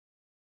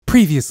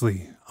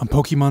Previously on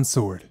Pokemon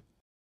Sword.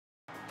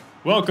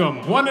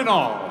 Welcome, one and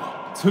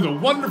all, to the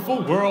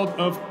wonderful world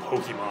of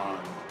Pokemon.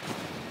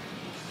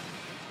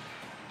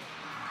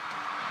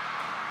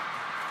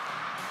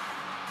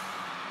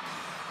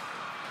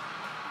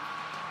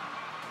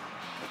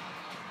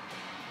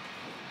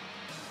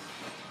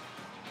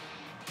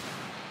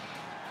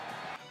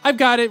 I've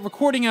got it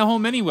recording at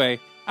home anyway.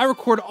 I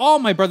record all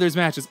my brother's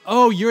matches.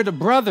 Oh, you're the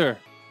brother.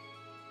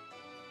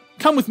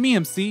 Come with me,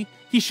 MC.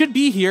 He should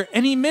be here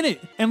any minute.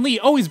 And Lee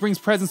always brings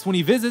presents when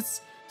he visits,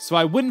 so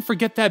I wouldn't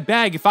forget that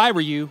bag if I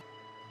were you.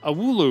 A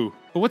Wooloo.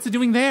 But what's it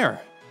doing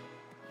there?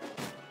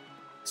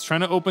 It's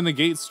trying to open the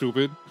gate,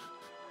 stupid.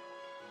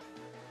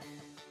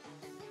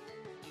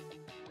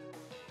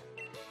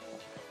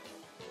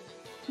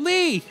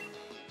 Lee!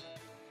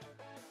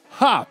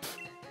 Hop!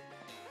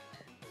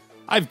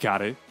 I've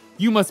got it.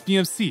 You must be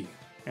MC,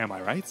 am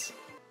I right?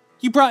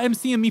 You brought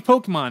MC and me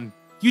Pokemon.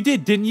 You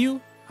did, didn't you?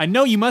 I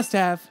know you must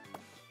have.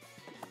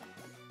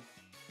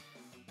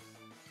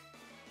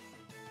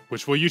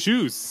 Which will you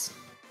choose?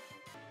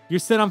 You're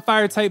set on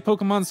Fire-type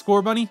Pokemon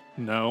Score Bunny?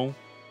 No.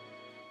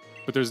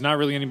 But there's not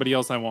really anybody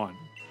else I want.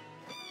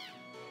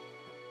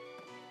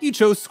 You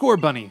chose Score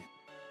Bunny.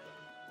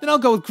 Then I'll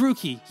go with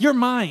Grookey. You're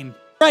mine.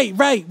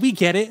 Right, we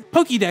get it.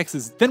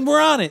 Pokédexes. Then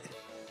we're on it.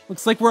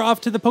 Looks like we're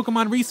off to the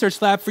Pokemon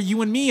Research Lab for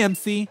you and me,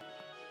 MC.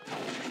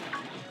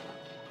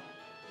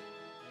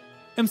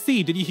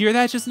 MC, did you hear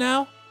that just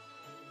now?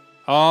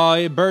 Oh,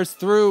 it burst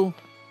through.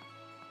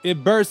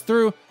 It burst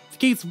through. The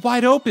gate's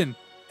wide open.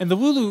 And the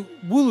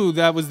Wooloo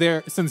that was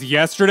there since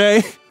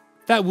yesterday,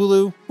 that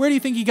Wooloo, where do you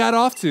think he got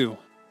off to?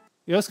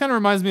 Yeah, this kind of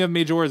reminds me of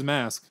Majora's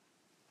Mask.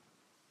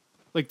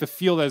 Like the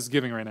feel that it's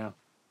giving right now.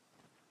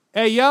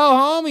 Hey, yo,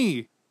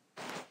 homie.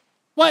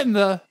 What in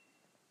the...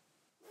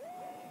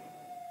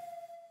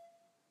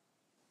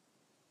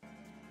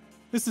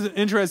 This is an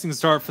interesting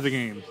start for the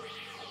game.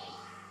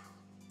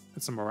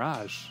 It's a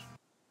mirage.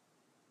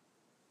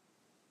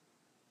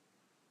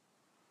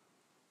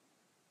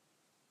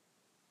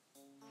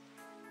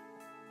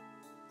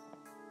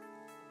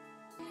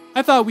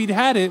 I thought we'd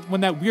had it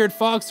when that weird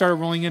fog started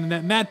rolling in and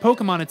that mad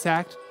Pokemon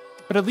attacked,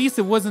 but at least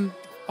it wasn't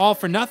all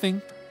for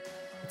nothing.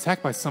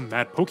 Attacked by some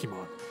mad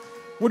Pokemon?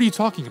 What are you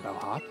talking about,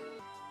 Hop?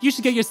 You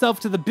should get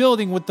yourself to the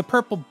building with the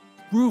purple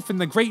roof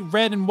and the great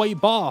red and white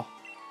ball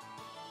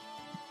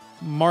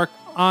mark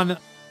on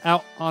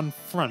out on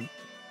front.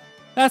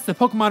 That's the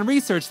Pokemon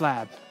Research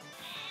Lab.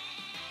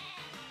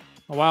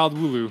 A wild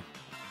Wooloo.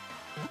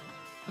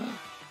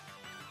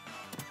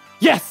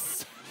 Yes!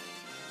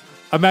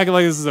 I'm acting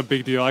like this is a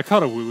big deal. I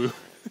caught a Wooloo.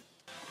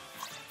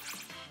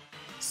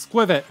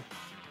 Squivet.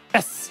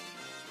 Yes!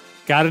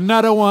 Got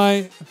another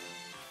one.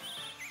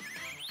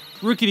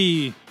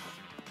 Rookity.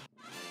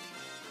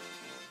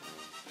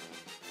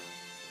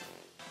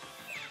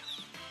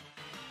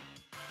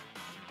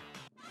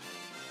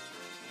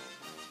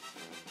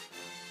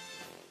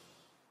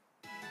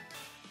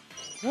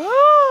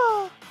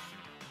 Oh,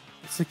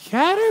 it's a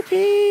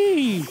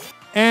Caterpie!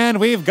 And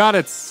we've got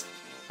it.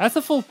 That's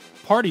a full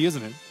party,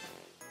 isn't it?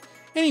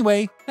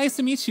 Anyway, nice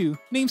to meet you.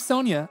 Name's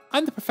Sonia.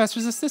 I'm the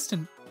professor's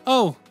assistant.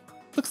 Oh,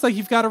 looks like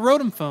you've got a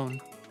Rotom phone.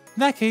 In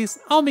that case,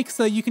 I'll make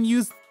so you can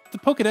use the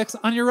Pokedex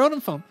on your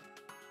Rotom phone.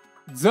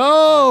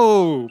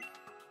 Dope!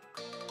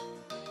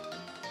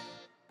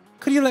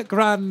 Could you let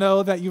Gran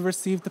know that you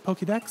received the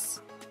Pokedex?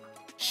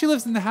 She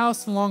lives in the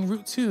house along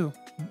Route 2.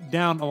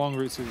 Down along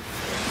Route 2.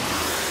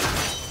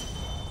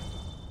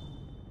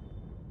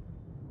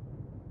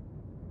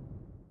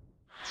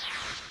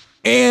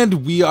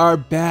 And we are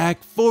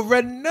back for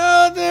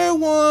another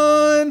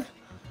one.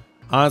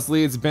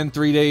 Honestly, it's been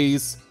 3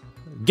 days.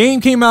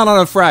 Game came out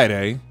on a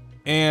Friday,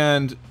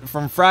 and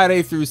from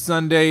Friday through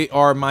Sunday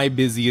are my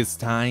busiest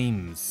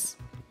times.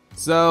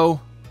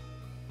 So,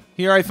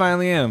 here I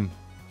finally am,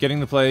 getting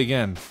to play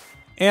again.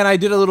 And I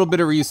did a little bit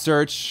of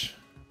research.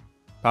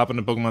 Pop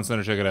into Pokemon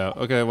Center, check it out.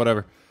 Okay,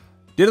 whatever.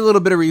 Did a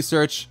little bit of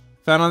research.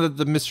 Found out that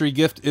the mystery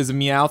gift is a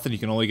Meowth and you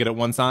can only get it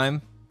one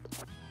time.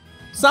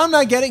 So I'm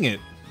not getting it.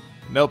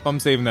 Nope, I'm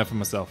saving that for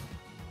myself.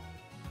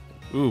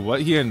 Ooh,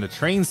 what here in the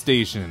train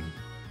station?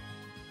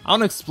 I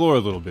want to explore a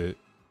little bit.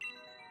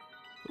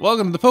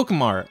 Welcome to the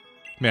Pokemart.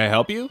 May I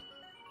help you?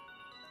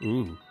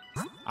 Ooh,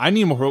 I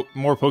need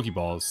more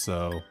Pokeballs,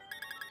 so...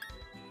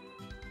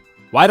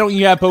 Why don't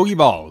you have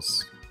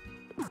Pokeballs?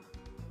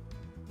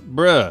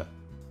 Bruh.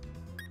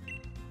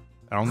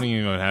 I don't think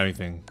you have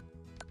anything.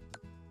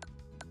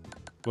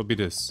 What'd be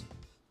this?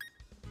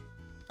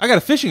 I got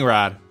a fishing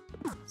rod.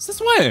 What's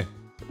this way?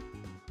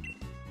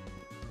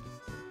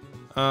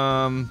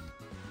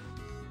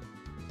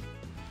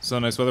 So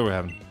nice weather we're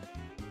having.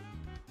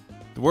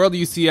 The world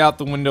you see out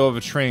the window of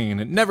a train,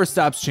 it never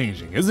stops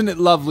changing. Isn't it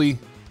lovely?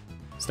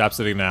 Stop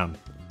sitting down.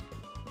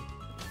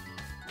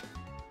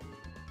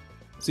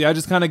 See, I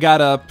just kind of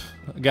got up.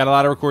 Got a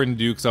lot of recording to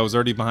do because I was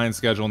already behind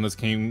schedule and this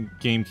game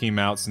came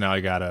out, so now I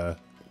got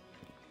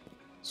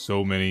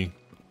so many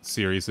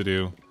series to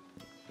do.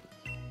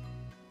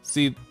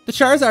 See, the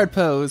Charizard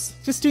pose.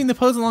 Just doing the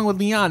pose along with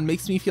Leon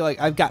makes me feel like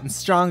I've gotten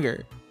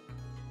stronger.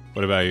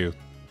 What about you?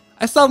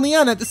 I saw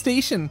Leon at the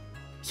station.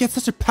 He had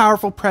such a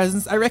powerful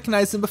presence, I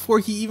recognized him before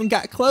he even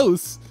got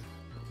close.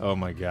 Oh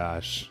my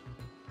gosh.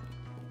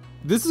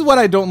 This is what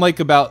I don't like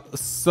about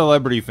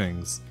celebrity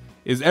things,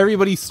 is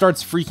everybody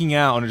starts freaking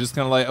out and are just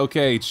kind of like,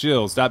 okay,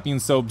 chill, stop being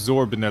so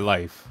absorbed in their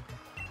life.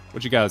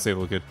 What you gotta say,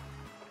 little kid?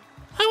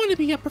 I want to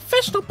be a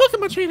professional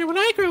Pokemon trainer when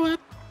I grow up,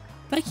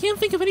 but I can't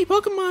think of any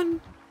Pokemon.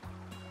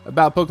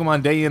 About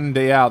Pokemon day in and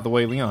day out the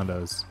way Leon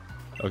does.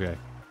 Okay.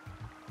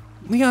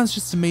 Leon's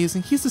just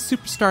amazing. He's a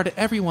superstar to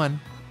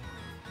everyone.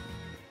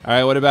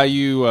 Alright, what about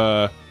you,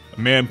 a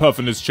man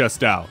puffing his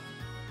chest out?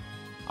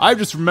 I've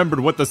just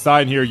remembered what the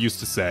sign here used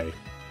to say.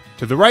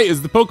 To the right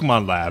is the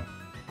Pokemon Lab,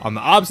 on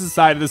the opposite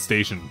side of the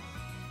station.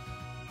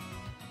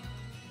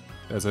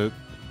 That's it.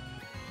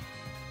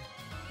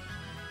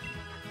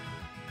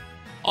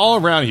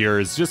 All around here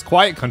is just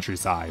quiet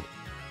countryside.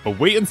 But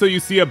wait until you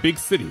see a big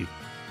city.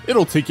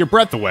 It'll take your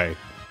breath away.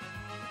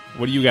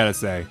 What do you gotta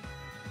say?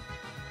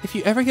 If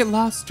you ever get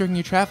lost during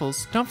your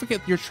travels, don't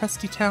forget your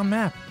trusty town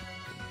map.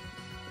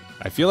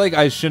 I feel like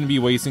I shouldn't be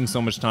wasting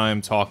so much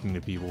time talking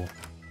to people.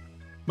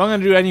 But I'm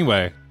gonna do it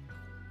anyway.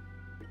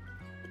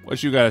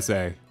 What you gotta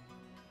say?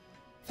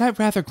 That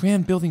rather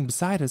grand building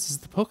beside us is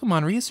the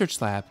Pokemon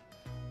Research Lab.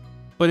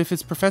 But if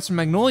it's Professor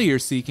Magnolia you're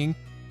seeking,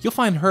 you'll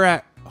find her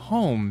at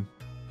home,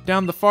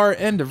 down the far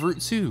end of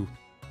Route 2.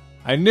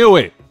 I knew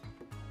it!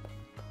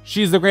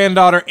 She's the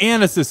granddaughter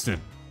and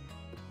assistant.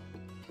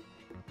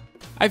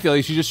 I feel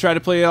like she just tried to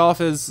play it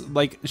off as,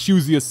 like, she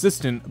was the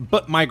assistant,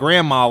 but my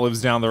grandma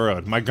lives down the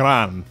road. My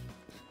gran.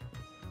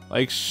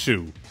 Like,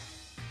 shoo.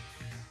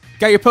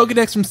 Got your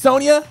Pokedex from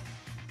Sonia?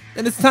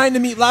 Then it's time to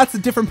meet lots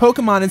of different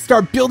Pokemon and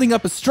start building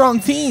up a strong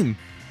team.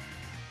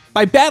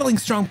 By battling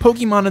strong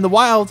Pokemon in the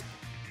wild.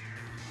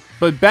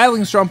 But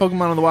battling strong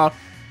Pokemon in the wild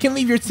can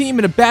leave your team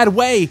in a bad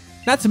way.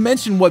 Not to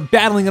mention what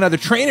battling another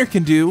trainer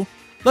can do.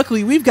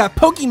 Luckily, we've got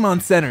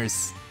Pokemon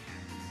centers.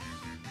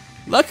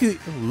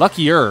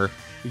 Luckier,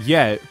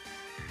 yet.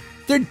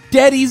 They're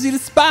dead easy to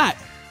spot.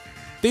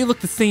 They look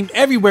the same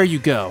everywhere you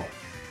go.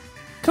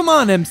 Come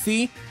on,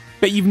 MC.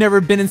 Bet you've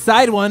never been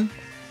inside one.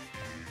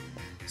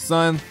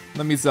 Son,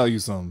 let me tell you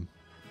something.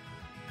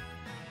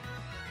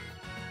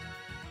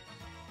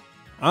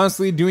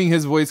 Honestly, doing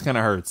his voice kind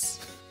of hurts.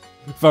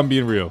 If I'm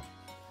being real.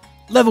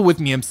 Level with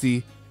me,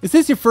 MC. Is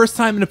this your first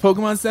time in a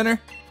Pokemon Center?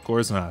 Of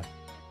course not.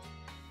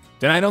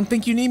 Then I don't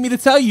think you need me to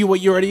tell you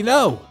what you already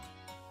know.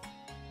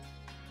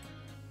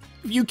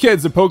 If you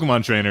kids are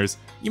Pokemon trainers,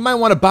 you might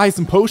want to buy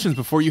some potions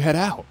before you head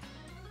out.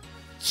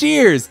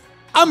 Cheers!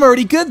 I'm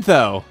already good,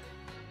 though.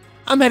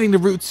 I'm heading to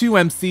Route 2,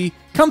 MC.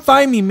 Come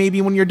find me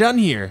maybe when you're done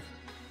here.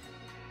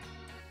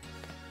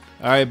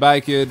 Alright, bye,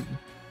 kid.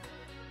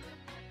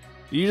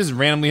 You just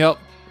randomly help?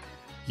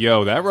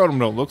 Yo, that Rotom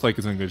don't look like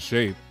it's in good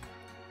shape.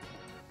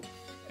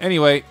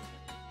 Anyway.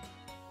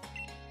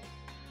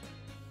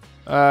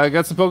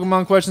 Got some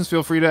Pokemon questions?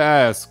 Feel free to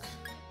ask.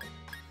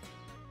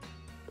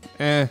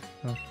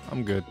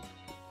 I'm good.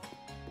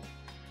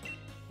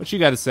 What you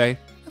gotta say?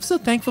 I'm so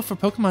thankful for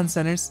Pokemon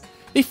Centers.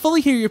 They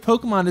fully heal your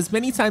Pokemon as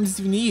many times as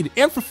you need,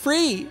 and for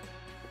free!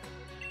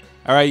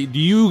 Alright, do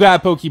you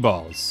got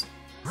Pokeballs?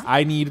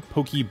 I need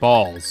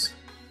Pokeballs.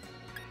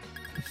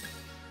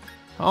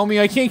 Homie,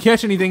 I can't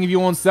catch anything if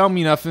you won't sell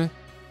me nothing.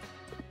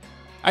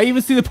 I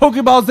even see the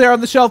Pokeballs there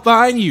on the shelf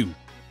behind you.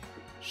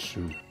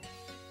 Shoot.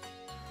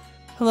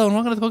 Hello and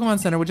welcome to the Pokemon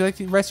Center. Would you like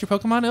to rest your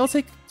Pokemon? It'll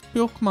take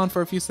Pokemon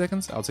for a few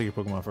seconds. I'll take your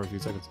Pokemon for a few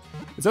seconds.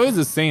 It's always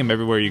the same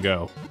everywhere you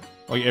go.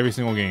 Like every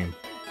single game.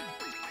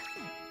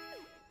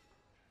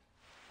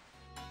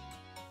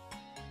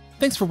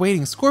 Thanks for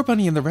waiting.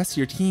 Scorbunny and the rest of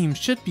your team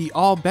should be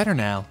all better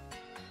now.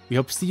 We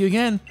hope to see you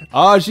again.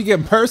 Oh, she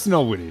getting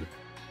personal with it.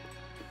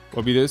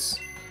 What'll be this?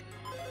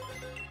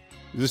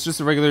 Is this just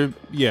a regular...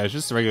 Yeah, it's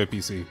just a regular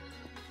PC.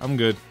 I'm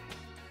good.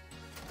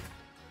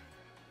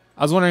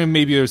 I was wondering if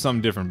maybe there's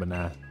something different, but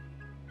nah.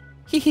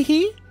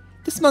 Hee.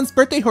 This month's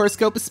birthday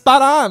horoscope is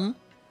spot on.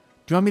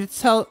 Do you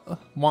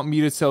want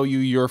me to tell you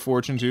your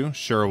fortune too?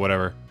 Sure,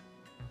 whatever.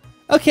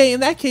 Okay, in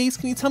that case,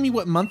 can you tell me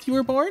what month you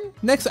were born?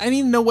 Next, I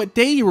need to know what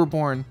day you were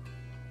born.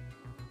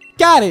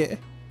 Got it.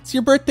 So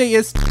your birthday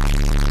is...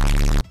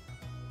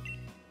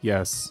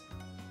 Yes.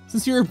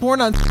 Since you were born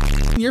on...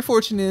 your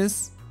fortune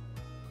is...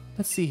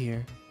 Let's see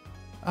here.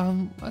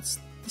 What's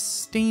this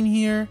stain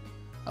here?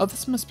 Oh,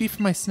 this must be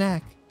for my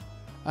snack.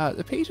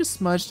 The page is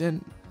smudged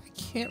and I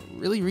can't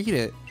really read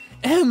it.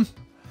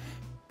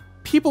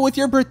 People with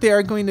your birthday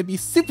are going to be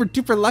super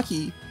duper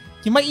lucky.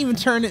 You might even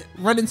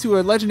run into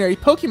a legendary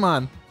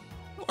Pokemon.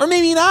 Or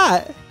maybe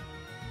not.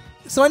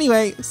 So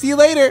anyway, see you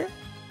later.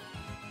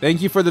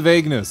 Thank you for the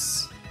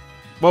vagueness.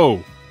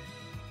 Whoa.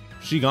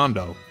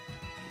 Shigondo.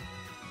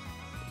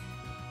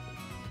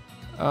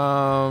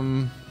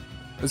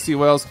 Let's see,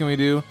 what else can we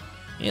do?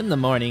 In the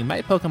morning,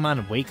 my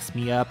Pokemon wakes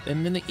me up,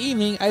 and in the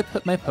evening, I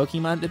put my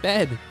Pokemon to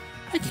bed.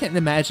 I can't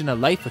imagine a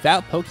life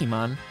without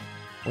Pokemon.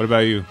 What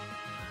about you?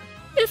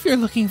 If you're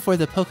looking for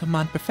the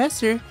Pokemon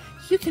Professor,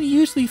 you can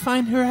usually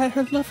find her at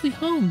her lovely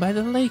home by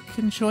the lake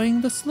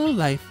enjoying the slow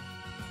life.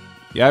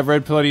 Yeah, I've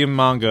read plenty of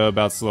manga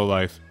about slow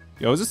life.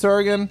 Yo, is this her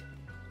again?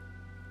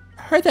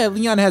 heard that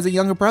Leon has a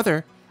younger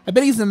brother. I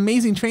bet he's an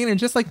amazing trainer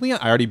just like Leon.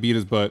 I already beat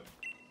his butt.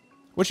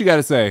 What you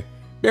gotta say?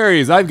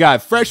 Berries, I've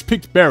got fresh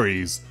picked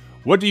berries.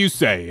 What do you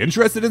say?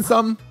 Interested in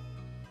some?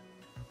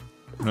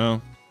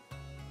 No.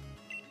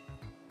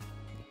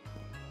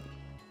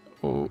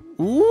 Oh,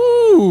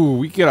 ooh,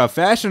 we get our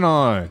fashion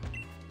on.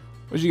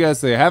 What you guys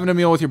say? Having a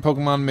meal with your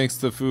Pokemon makes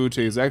the food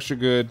taste extra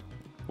good.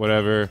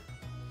 Whatever.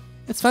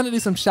 It's fun to do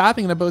some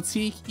shopping in a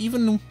boutique.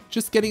 Even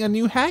just getting a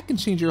new hat can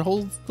change your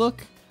whole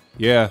look.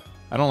 Yeah,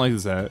 I don't like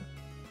this hat.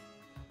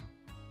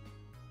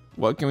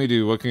 What can we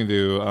do? What can we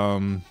do?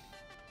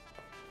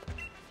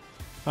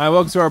 Hi,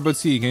 welcome to our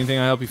boutique. Anything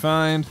I help you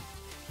find?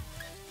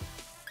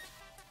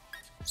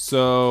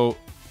 So,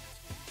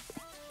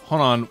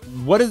 hold on.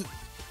 What is...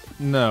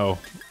 No.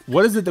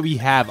 What is it that we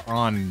have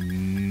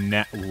on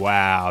net?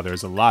 Wow,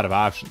 there's a lot of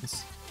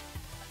options.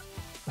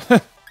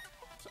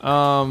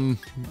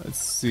 Let's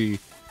see.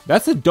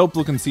 That's a dope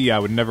looking C. I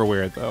would never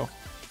wear it though,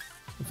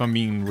 if I'm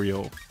being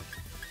real.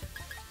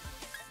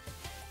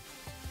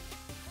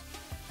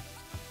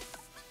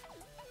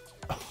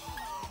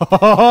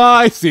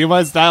 I see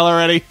my style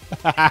already.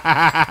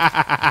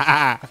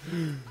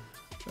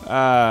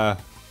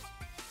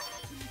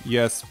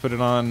 Yes, put it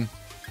on.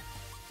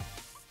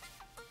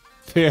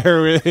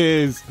 There it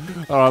is.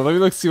 Oh, let me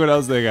look see what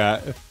else they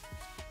got.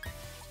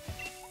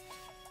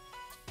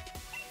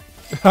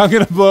 I'm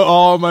gonna put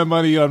all my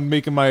money on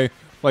making my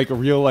like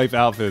real life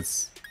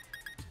outfits.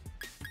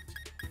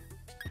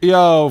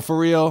 Yo, for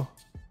real.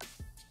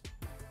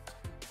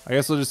 I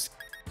guess I'll just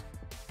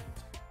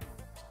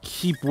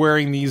keep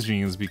wearing these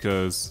jeans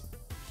because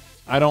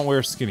I don't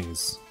wear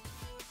skinnies.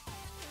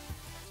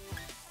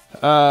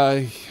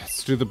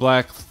 Let's do the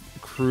black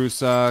crew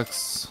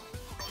socks.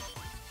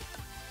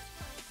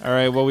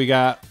 Alright, well we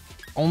got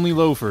only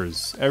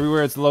loafers.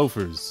 Everywhere it's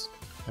loafers.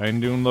 I'm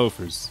doing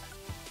loafers.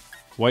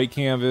 White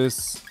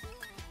canvas.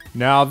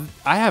 Now,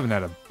 I haven't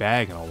had a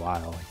bag in a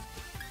while.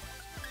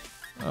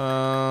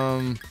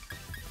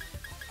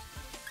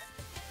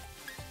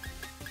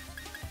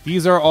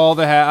 These are all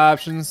the hat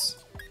options.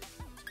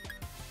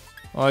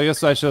 Well, I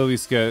guess I should at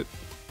least get...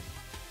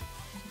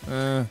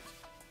 I'm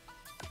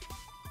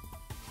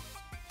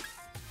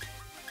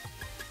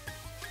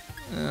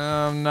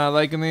not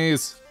liking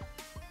these.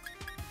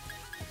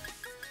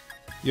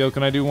 Yo,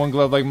 can I do one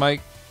glove like Mike?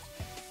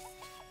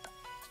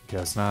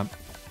 Guess not.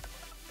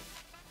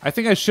 I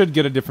think I should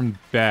get a different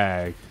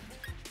bag.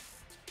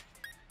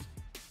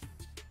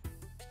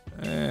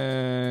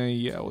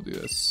 Yeah, we'll do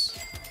this.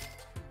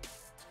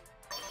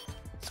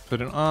 Let's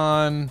put it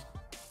on.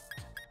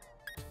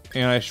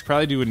 And I should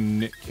probably do a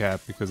knit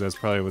cap because that's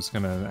probably what's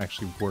gonna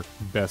actually work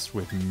best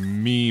with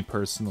me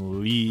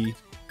personally.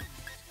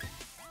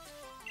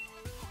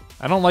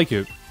 I don't like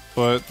it,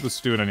 but let's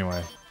do it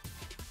anyway.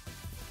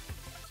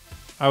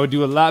 I would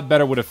do a lot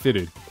better with a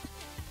fitted.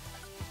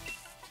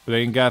 But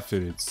they ain't got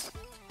fitteds.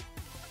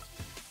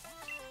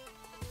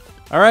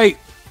 Alright.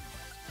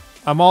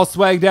 I'm all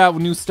swagged out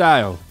with new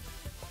style.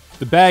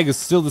 The bag is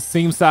still the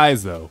same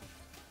size though.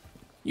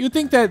 You'd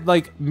think that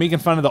like making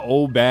fun of the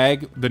old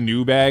bag, the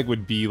new bag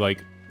would be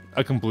like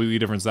a completely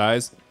different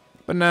size.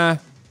 But nah.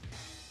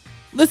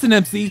 Listen,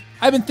 MC,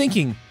 I've been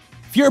thinking.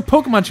 If you're a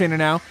Pokemon trainer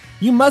now,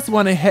 you must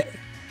want to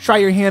try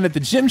your hand at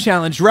the gym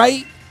challenge,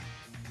 right?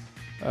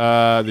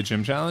 The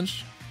gym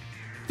challenge?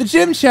 The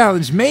gym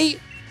challenge, mate!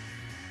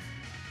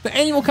 The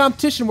annual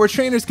competition where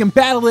trainers can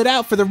battle it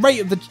out for the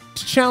right of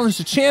to challenge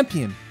the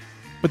champion.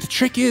 But the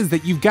trick is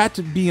that you've got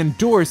to be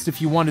endorsed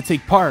if you want to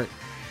take part.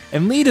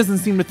 And Lee doesn't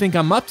seem to think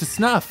I'm up to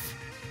snuff.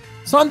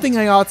 So I'm thinking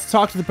I ought to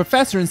talk to the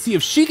professor and see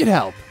if she could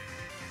help.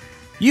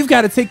 You've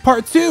got to take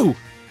part too!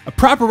 A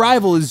proper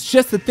rival is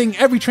just the thing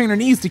every trainer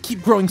needs to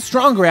keep growing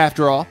stronger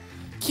after all.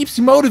 Keeps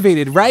you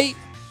motivated, right?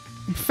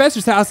 The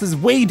professor's house is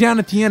way down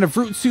at the end of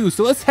Route 2,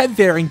 so let's head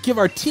there and give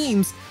our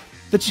teams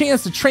the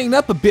chance to train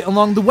up a bit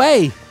along the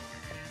way.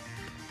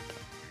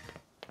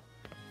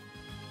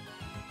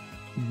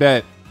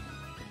 Bet.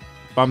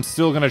 But I'm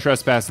still gonna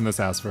trespass in this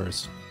house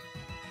first.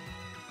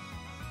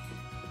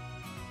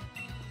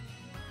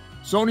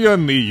 Sonia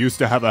and Lee used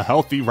to have a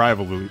healthy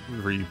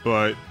rivalry,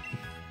 but...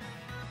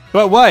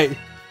 But what?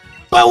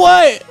 But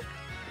what?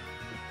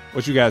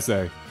 What you guys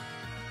say?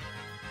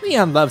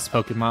 Leon loves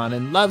Pokemon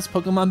and loves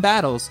Pokemon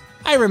battles.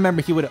 I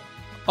remember he would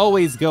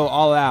always go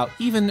all out,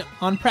 even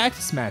on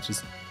practice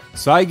matches.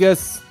 So I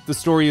guess the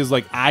story is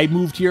like I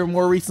moved here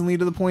more recently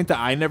to the point that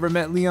I never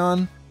met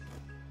Leon.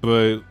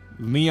 But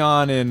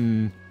Leon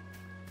and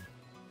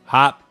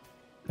Hop,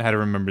 I had to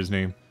remember his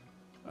name.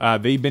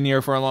 They've been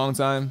here for a long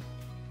time.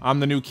 I'm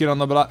the new kid on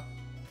the block.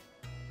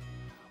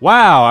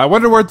 Wow, I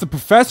wonder where the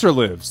professor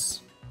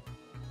lives.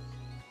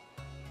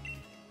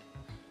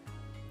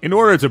 In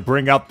order to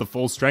bring out the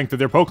full strength of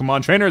their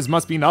Pokemon, trainers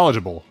must be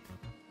knowledgeable.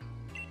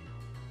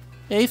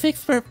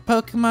 Basics for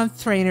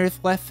Pokemon Trainers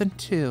Lesson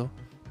 2.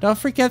 Don't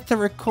forget to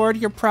record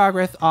your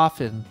progress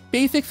often.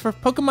 Basics for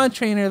Pokemon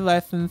Trainer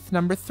Lessons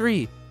number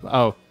 3.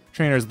 Oh,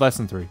 Trainers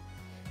Lesson 3.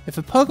 If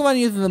a Pokemon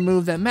uses a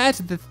move that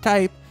matches its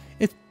type,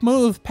 its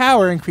move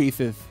power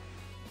increases.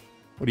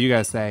 What do you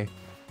guys say?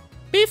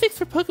 Basics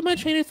for Pokemon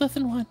Trainers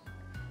Lesson 1.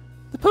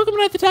 The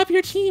Pokemon at the top of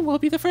your team will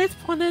be the first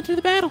one to enter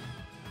the battle.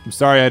 I'm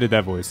sorry I did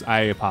that voice.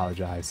 I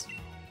apologize.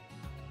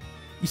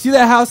 You see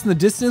that house in the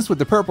distance with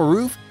the purple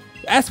roof?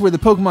 That's where the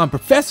Pokemon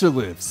Professor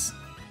lives.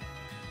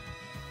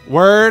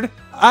 Word?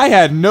 I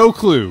had no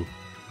clue.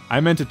 I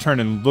meant to turn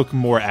and look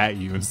more at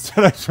you.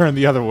 Instead, I turned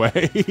the other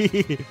way.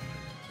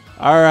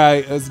 All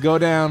right, let's go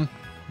down.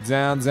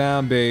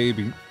 Down,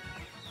 baby.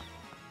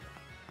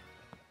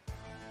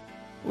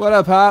 What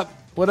up, Hop?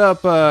 What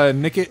up,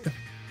 Nickit?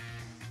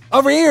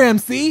 Over here,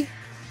 MC.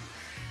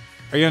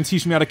 Are you gonna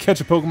teach me how to catch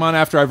a Pokemon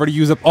after I've already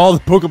used up all the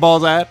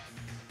Pokeballs I had?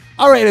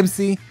 Alright,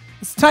 MC.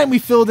 It's time we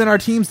filled in our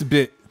teams a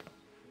bit.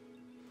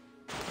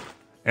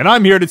 And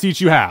I'm here to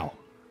teach you how.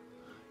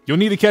 You'll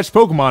need to catch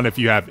Pokemon if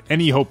you have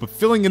any hope of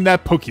filling in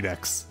that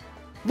Pokédex.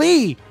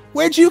 Lee,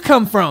 where'd you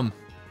come from?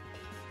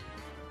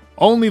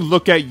 Only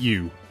look at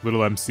you,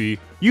 little MC.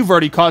 You've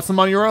already caught some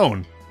on your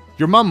own.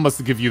 Your mom must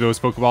have given you those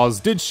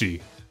Pokeballs, did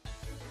she?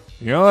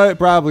 You know what?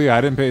 Probably.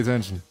 I didn't pay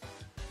attention.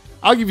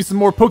 I'll give you some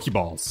more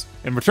Pokeballs.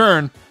 In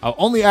return, I'll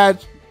only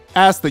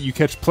ask that you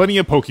catch plenty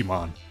of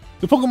Pokemon.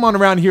 The Pokemon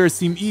around here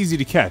seem easy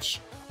to catch,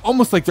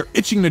 almost like they're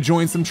itching to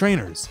join some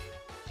trainers.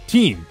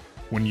 Team,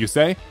 wouldn't you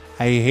say?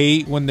 I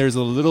hate when there's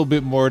a little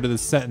bit more to the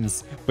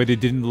sentence, but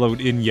it didn't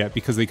load in yet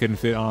because they couldn't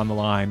fit on the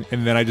line,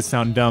 and then I just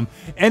sound dumb,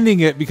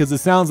 ending it because it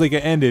sounds like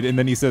it ended, and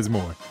then he says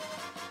more.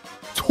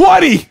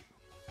 20!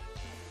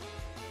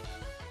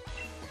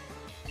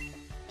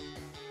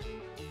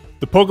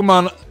 The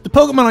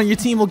Pokemon on your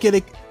team will get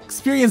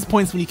experience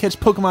points when you catch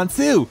Pokemon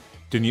too.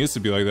 Didn't used to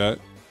be like that.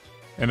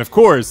 And of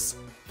course,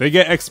 they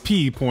get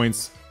XP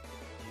points.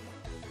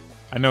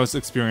 I know it's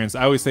experience.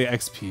 I always say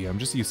XP. I'm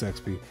just used to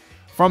XP.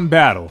 From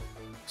battle.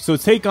 So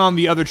take on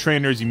the other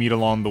trainers you meet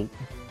along the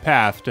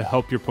path to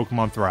help your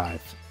Pokemon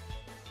thrive.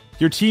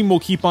 Your team will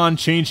keep on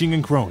changing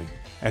and growing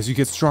as you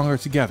get stronger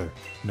together,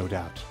 no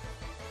doubt.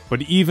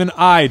 But even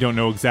I don't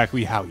know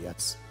exactly how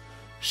yet.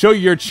 Show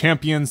your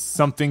champions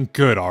something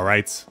good,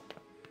 alright?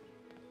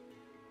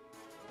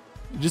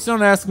 Just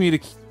don't ask me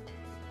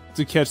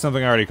to catch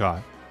something I already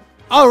caught.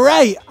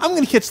 Alright, I'm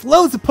gonna catch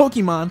loads of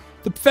Pokemon.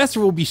 The professor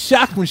will be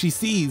shocked when she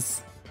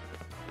sees.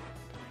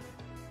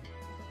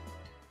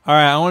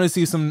 Alright, I wanna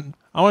see some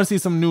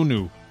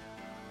Nunu.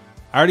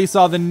 I already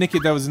saw the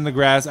Nickit that was in the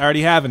grass. I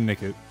already have a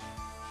Nickit.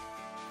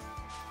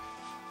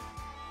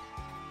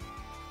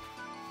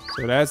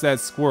 So that's that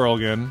squirrel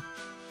again.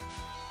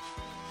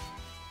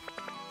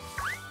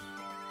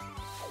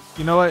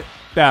 You know what?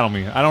 Battle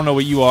me. I don't know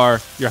what you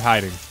are. You're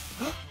hiding.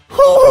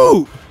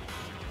 Hoo-hoo!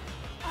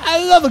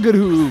 I love a good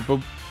hoo-hoo,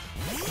 but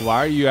why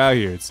are you out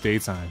here? It's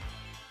daytime.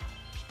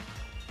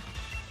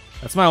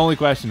 That's my only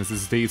question. This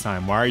is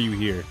daytime. Why are you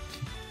here?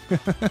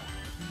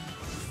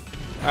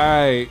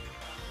 Alright.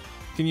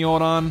 Can you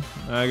hold on?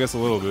 I guess a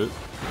little bit.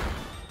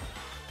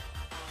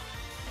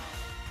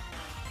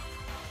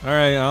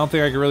 Alright, I don't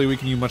think I can really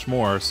weaken you much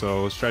more,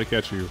 so let's try to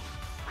catch you.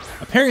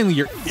 Apparently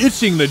you're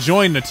itching to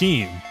join the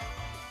team.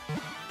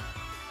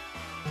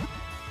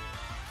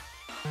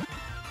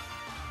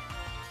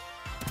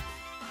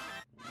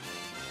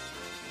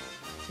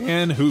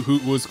 And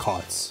Hoot was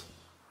caught.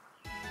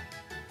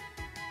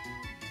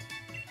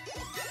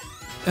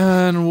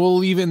 And we'll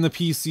leave it in the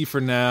PC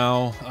for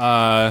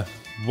now.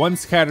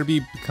 Once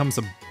Caterpie becomes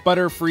a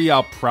Butterfree,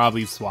 I'll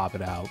probably swap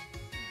it out.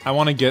 I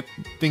want to get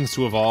things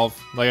to evolve.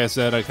 Like I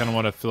said, I kind of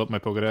want to fill up my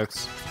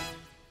Pokedex.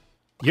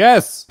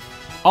 Yes!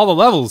 All the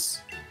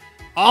levels!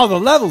 All the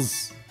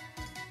levels!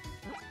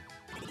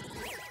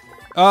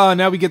 Oh,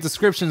 now we get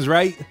descriptions,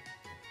 right?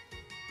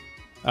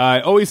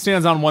 It always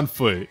stands on one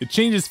foot. It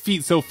changes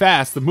feet so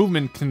fast, the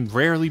movement can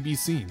rarely be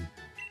seen.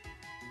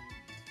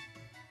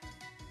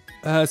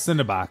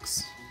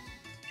 Cinderbox.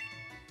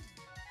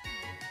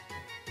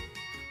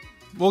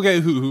 We'll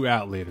get Hoo-Hoo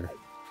out later.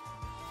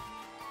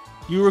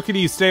 You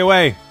rookies, stay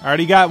away. I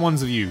already got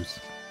ones of yous.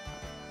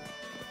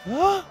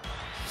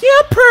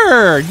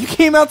 Yipper! You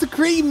came out to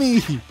greet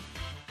me!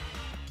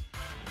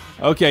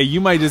 Okay,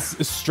 you might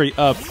just straight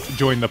up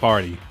join the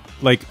party.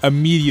 Like,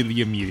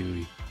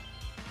 immediately.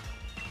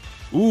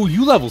 Ooh,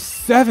 you level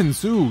 7,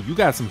 too. You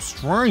got some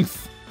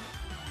strength.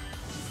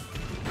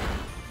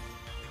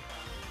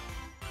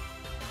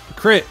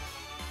 Crit.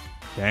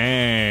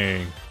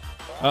 Dang.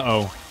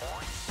 Uh-oh.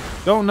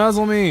 Don't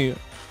nuzzle me.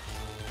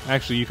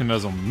 Actually, you can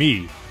nuzzle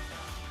me.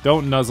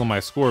 Don't nuzzle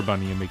my score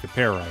bunny and make it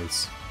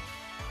paralyze.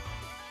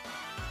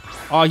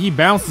 Oh, he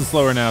bouncing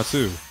slower now,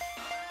 too.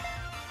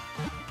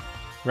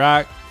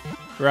 Rock.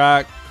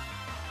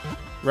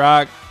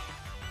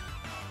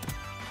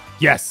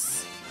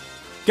 Yes!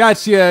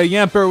 Gotcha!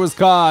 Yamper was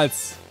caught!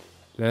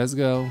 Let's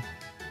go.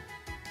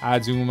 I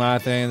do my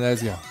thing,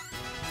 let's go.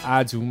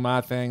 I do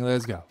my thing,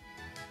 let's go.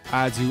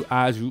 I do.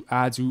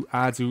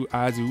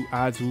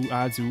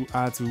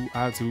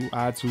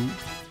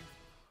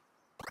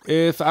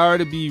 If I were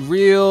to be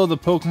real, the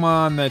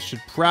Pokemon that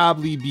should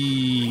probably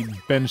be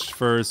benched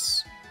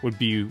first would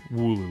be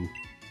Wooloo.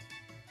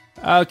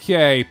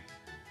 Okay,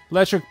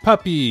 Electric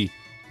Puppy.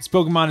 This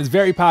Pokemon is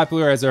very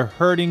popular as a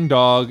herding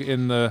dog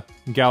in the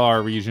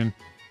Galar region.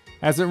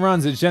 As it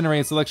runs, it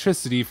generates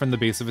electricity from the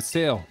base of its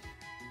tail.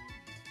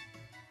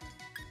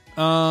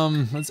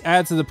 Let's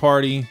add to the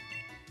party.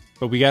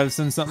 But we gotta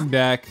send something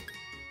back.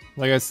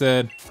 Like I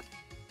said,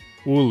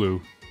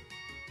 Wooloo.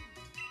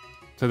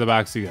 To the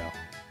box you go.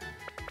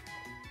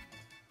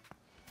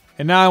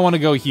 And now I want to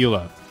go heal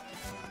up.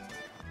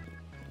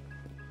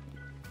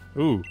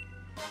 Ooh.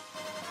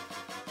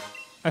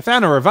 I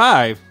found a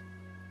revive.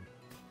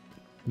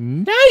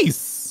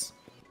 Nice!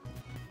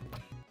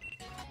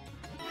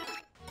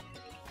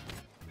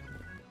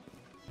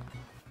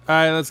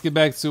 Alright, let's get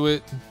back to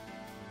it.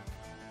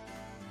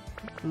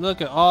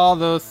 Look at all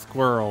those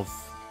squirrels.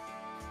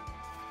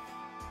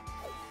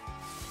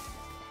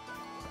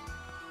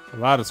 A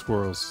lot of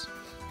squirrels.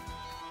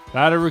 A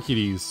lot of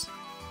rookies.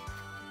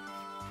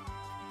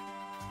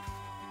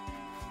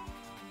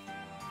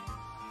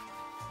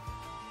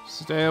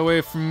 Stay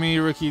away from me,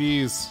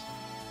 rookies.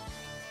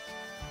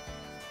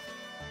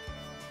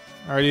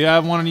 I already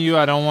have one of you.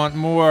 I don't want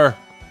more.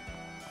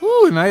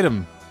 Ooh, an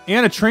item.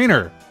 And a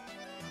trainer.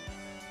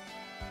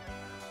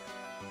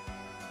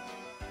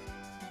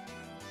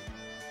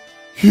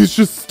 He's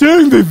just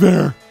standing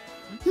there,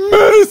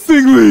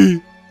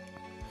 menacingly.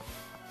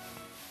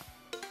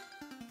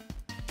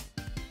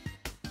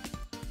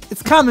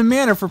 It's common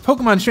manner for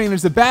Pokemon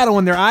trainers to battle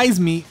when their eyes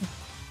meet.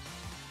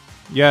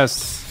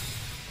 Yes,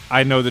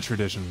 I know the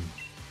tradition.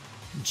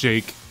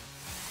 Jake.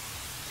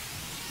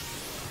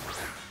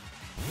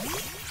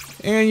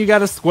 And you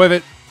gotta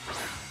Squivit.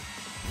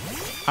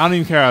 I don't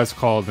even care how it's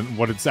called and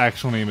what its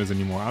actual name is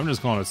anymore. I'm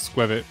just calling it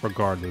Squivit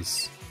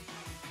regardless.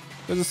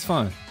 Because it's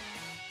fun.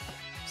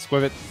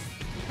 Squivit.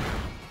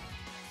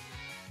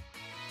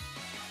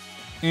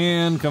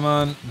 And come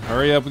on,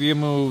 hurry up with your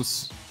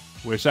moves.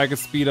 Wish I could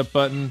speed up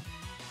button,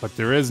 but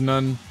there is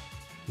none.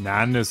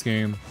 Not in this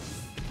game.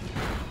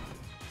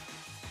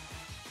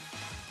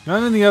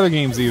 None in the other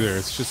games either.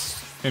 It's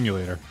just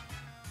emulator.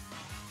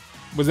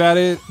 Was that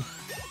it?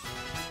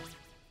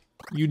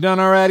 You done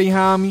already,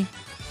 homie?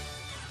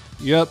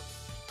 Yep.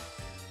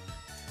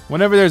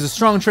 Whenever there's a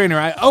strong trainer,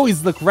 I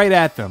always look right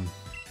at them.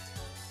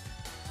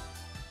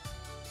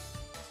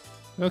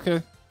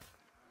 Okay.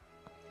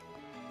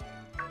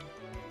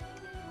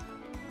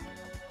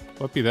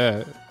 What be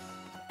that?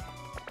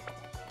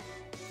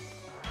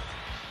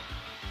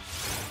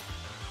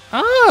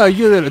 Ah,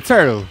 you little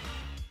turtle.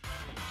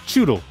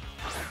 Choodle.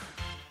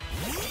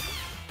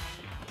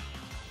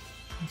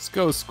 Let's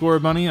go, Score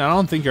Bunny. I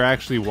don't think you're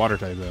actually water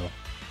type though.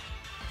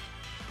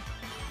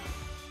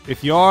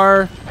 If you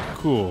are,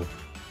 cool.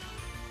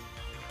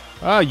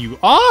 Ah, you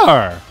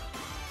are!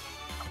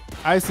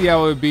 I see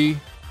how it would be.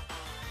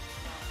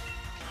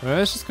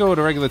 Let's just go with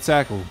a regular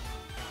tackle.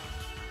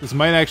 This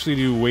might actually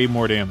do way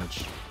more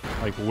damage.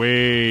 Like,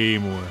 way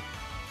more.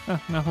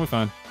 Oh, no, we're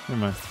fine. Never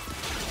mind.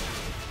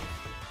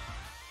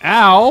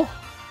 Ow!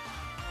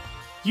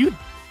 You...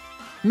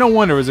 No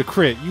wonder it was a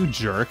crit, you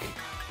jerk.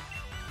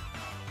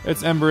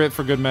 Let's Ember it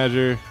for good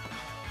measure.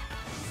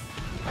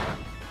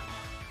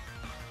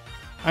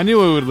 I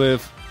knew it would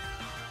live.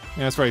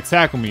 Yeah, that's right.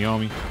 Tackle me,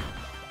 homie.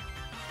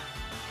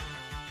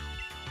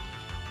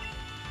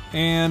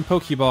 And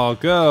Pokeball,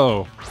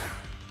 go!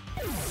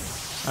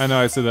 I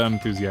know I said that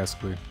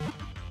enthusiastically.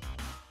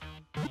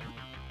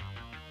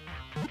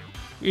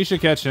 We should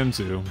catch him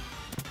too.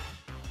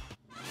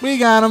 We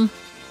got him!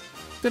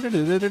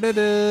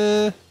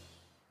 Da-da-da-da-da-da.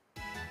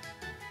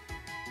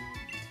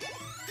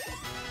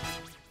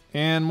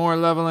 And more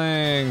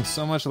leveling!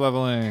 So much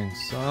leveling!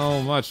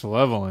 So much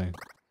leveling!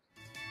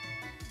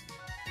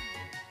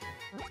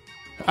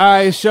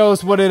 Alright, show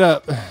us what it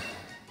up.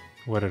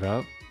 What it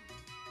up?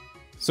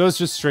 So it's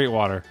just straight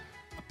water.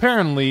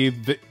 Apparently,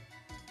 the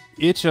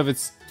itch of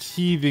its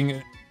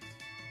teething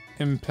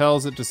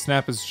impels it to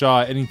snap its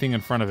jaw at anything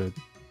in front of it.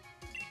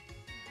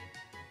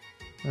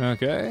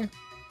 Okay.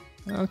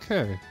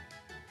 Okay.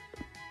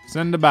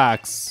 Send the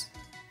box.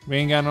 We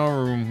ain't got no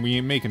room. We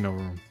ain't making no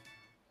room.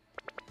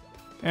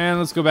 And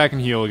let's go back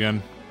and heal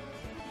again.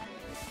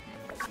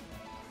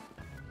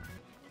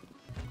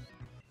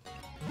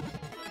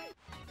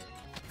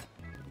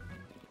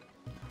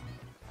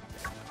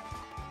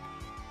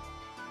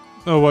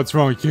 Oh, what's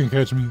wrong? You can't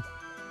catch me.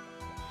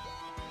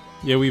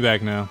 Yeah, we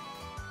back now.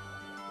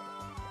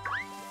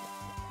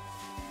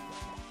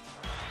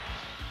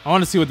 I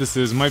want to see what this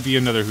is. It might be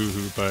another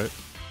hoo-hoo, but...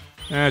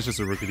 it's just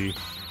a Rookidee.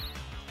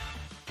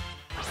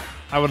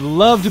 I would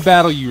love to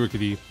battle you,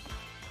 Rookidee.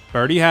 I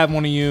already have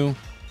one of you,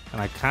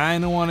 and I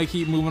kind of want to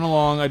keep moving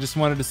along. I just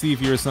wanted to see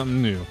if you were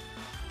something new.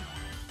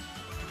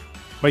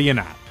 But you're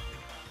not.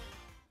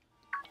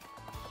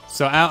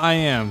 So out I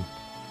am.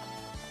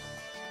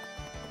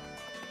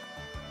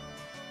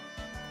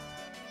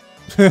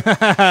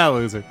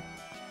 Loser.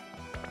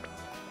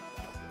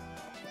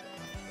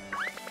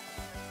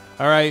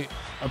 Alright,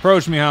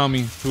 approach me,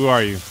 homie. Who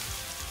are you?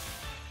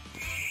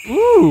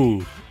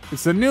 Ooh,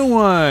 it's a new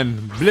one.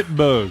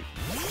 Blipbug.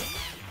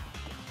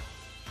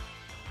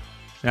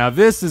 Now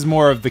this is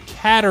more of the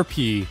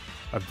Caterpie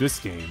of this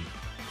game.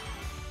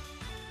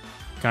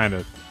 Kind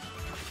of.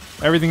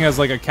 Everything has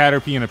like a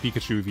Caterpie and a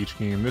Pikachu of each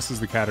game. This is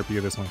the Caterpie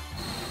of this one.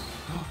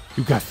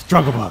 You got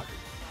Struggle Bug.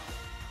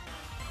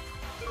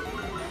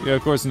 Yeah,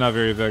 of course, not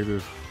very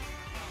effective.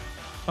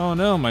 Oh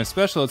no, my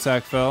special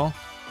attack fell.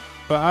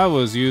 But I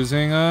was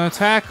using an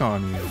attack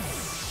on you.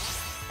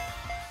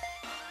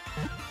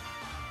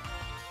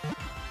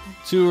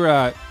 2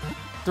 rock.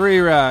 3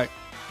 rock.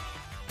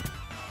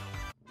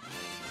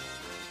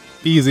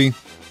 Easy.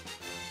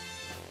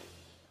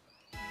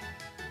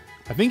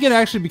 I think it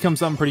actually becomes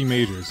something pretty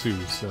major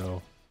too,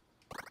 so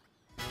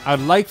I'd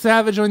like to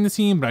have it join the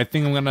team, but I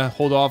think I'm gonna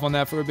hold off on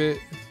that for a bit.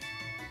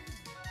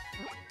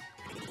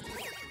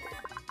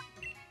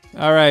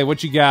 Alright,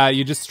 what you got?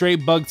 You're just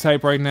straight bug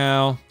type right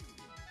now.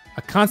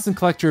 A constant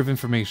collector of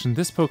information.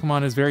 This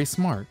Pokemon is very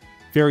smart.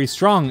 Very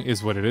strong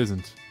is what it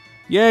isn't.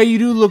 Yeah, you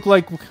do look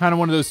like kind of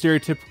one of those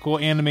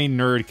stereotypical anime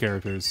nerd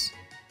characters.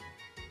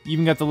 You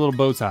even got the little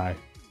bow tie.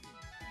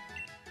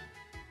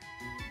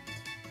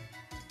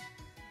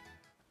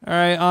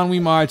 Alright, on we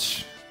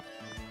march.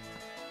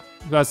 I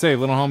was about to say,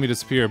 little homie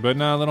disappeared, but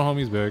no, little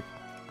homie's back.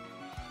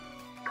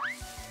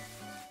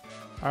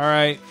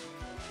 Alright.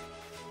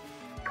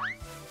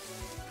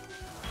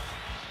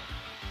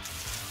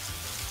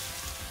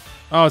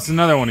 Oh, it's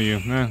another one of you.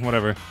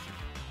 Whatever.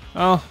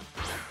 Oh,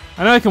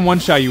 I know I can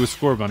one-shot you with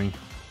Score Bunny.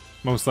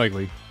 Most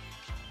likely.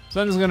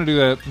 So I'm just gonna do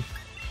that.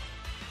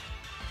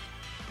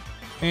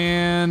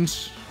 And...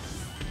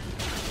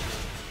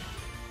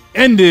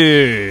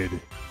 ended!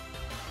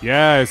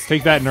 Yes,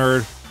 take that,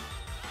 nerd.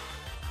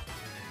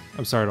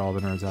 I'm sorry to all the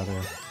nerds out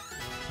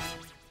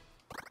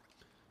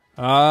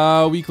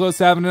there. We close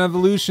to having an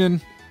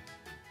evolution.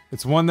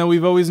 It's one that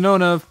we've always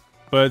known of,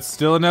 but it's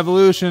still an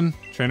evolution.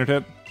 Trainer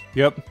tip.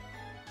 Yep.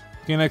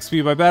 Gain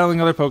XP by battling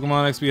other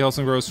Pokemon. XP helps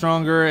them grow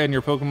stronger, and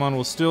your Pokemon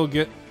will still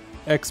get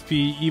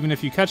XP even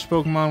if you catch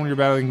Pokemon when you're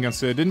battling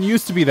against it. It didn't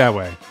used to be that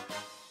way. It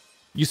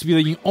used to be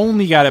that you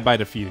only got it by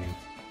defeating.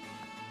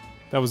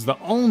 That was the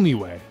only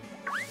way.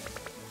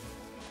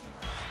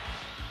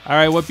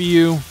 Alright, what be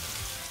you?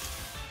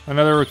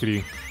 Another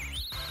Rookity.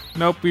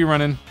 Nope, we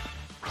running.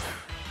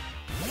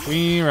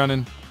 We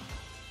running.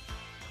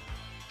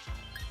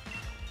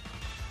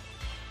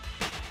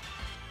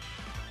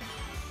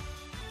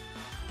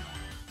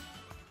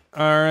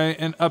 Alright,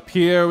 and up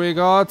here we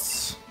got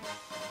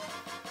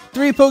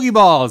 3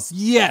 Pokeballs.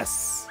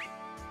 Yes!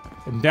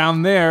 And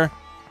down there,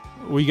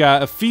 we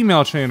got a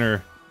female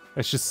trainer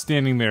that's just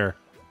standing there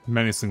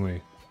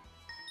menacingly.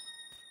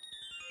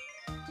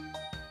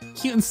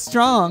 Cute and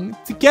strong,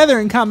 together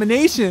in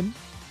combination,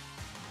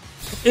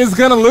 is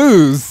gonna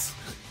lose.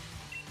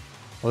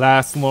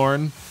 Last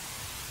Lorne.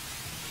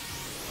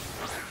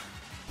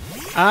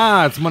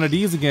 Ah, it's one of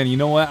these again. You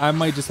know what? I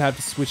might just have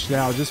to switch it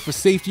out just for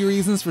safety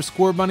reasons for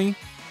Score Bunny.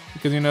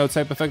 Because, you know,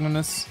 type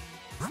effectiveness.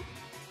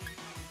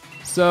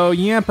 So,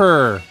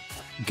 Yamper,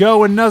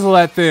 go and nuzzle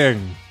that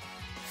thing.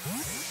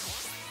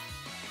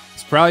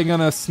 It's probably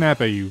gonna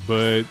snap at you,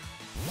 but...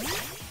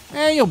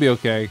 you'll be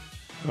okay.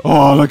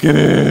 Oh, look at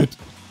it!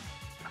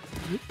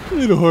 A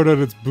little hard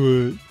on its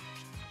butt.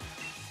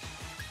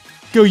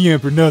 Go,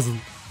 Yamper, nuzzle.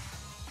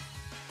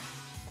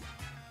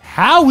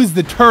 How is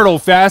the turtle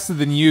faster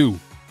than you?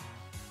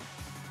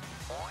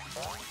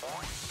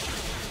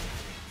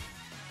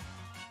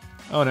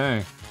 Oh,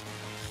 no.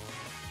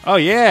 Oh,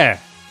 yeah.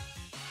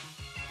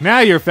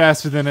 Now you're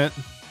faster than it.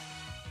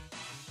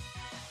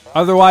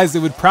 Otherwise, it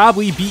would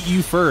probably beat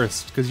you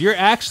first, because you're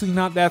actually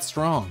not that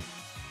strong.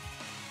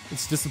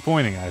 It's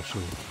disappointing,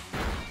 actually.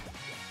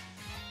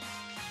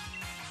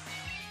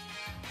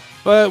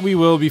 But we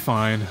will be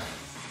fine.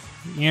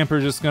 Yamper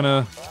just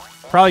gonna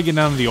probably get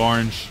down to the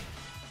orange.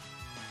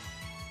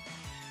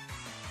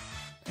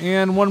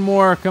 And one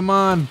more, come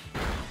on.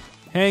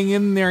 Hang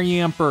in there,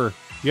 Yamper.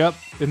 Yep,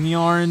 in the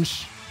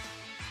orange.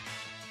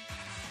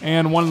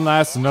 And one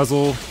last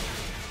nuzzle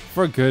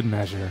for good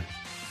measure.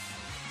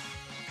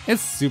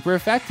 It's super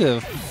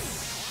effective.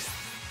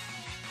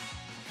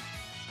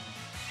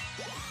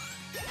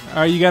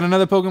 Alright, you got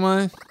another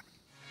Pokemon?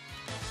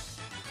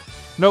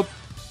 Nope.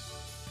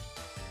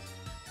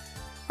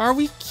 Are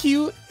we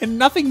cute and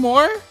nothing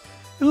more?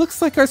 It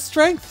looks like our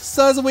strength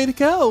still has a way to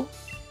go.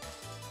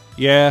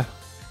 Yeah.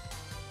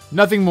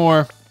 Nothing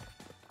more.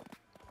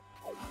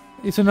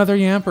 It's another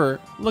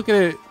Yamper. Look at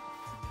it.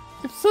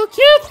 It's so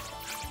cute.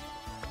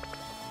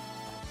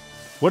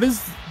 What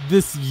is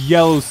this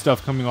yellow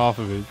stuff coming off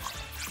of it?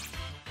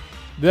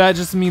 Does that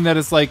just mean that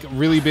it's like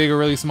really big or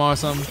really small or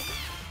something?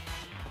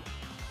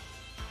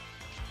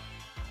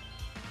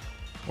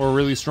 Or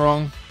really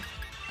strong?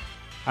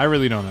 I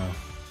really don't know.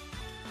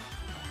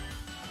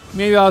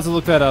 Maybe I'll have to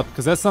look that up,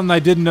 because that's something I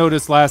did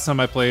notice last time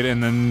I played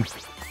and then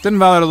didn't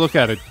bother to look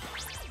at it.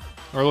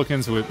 Or look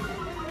into it.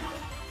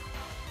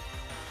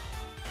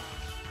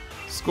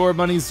 Score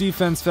Bunny's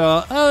defense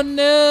fell. Oh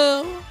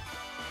no!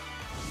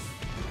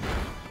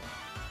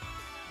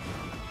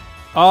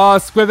 Oh,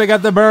 Squibby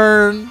got the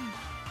burn!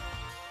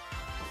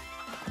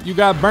 You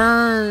got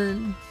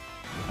burned!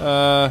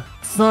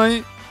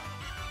 Snipe!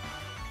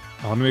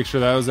 I want to make sure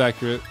that was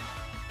accurate.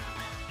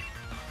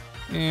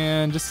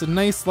 And just a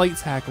nice light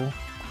tackle.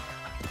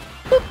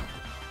 Boop.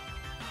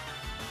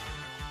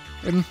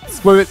 And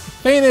Squibbit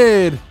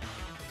fainted!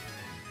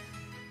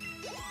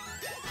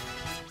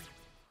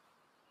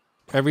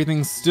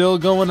 Everything's still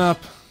going up.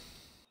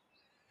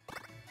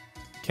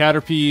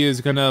 Caterpie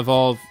is gonna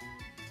evolve.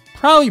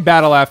 Probably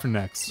battle after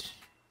next.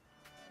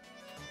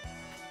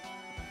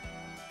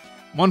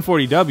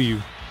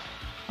 140W.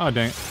 Oh,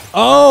 dang.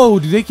 Oh,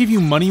 do they give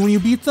you money when you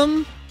beat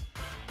them?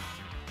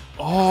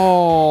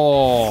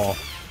 Oh.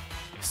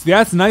 See,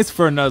 that's nice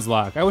for a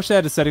Nuzlocke. I wish they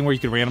had a setting where you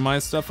could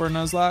randomize stuff for a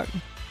Nuzlocke.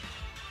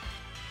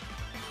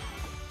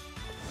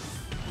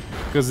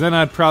 Because then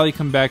I'd probably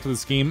come back to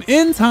this game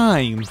in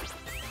time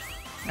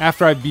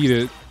after I beat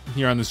it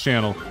here on this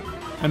channel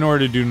in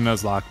order to do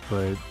Nuzlocke,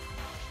 but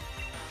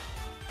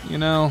you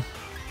know,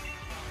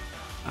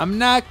 I'm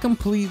not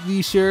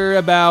completely sure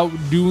about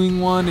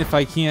doing one if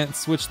I can't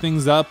switch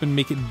things up and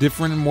make it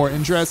different and more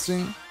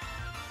interesting.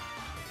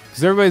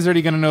 Because everybody's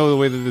already going to know the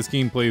way that this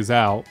game plays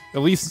out.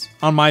 At least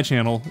on my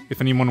channel, if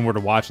anyone were to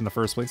watch in the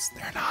first place.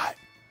 They're not.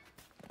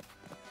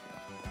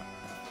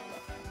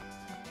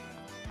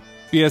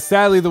 But yeah,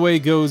 sadly the way it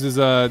goes is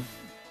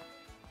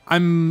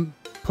I'm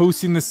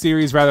posting this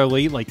series rather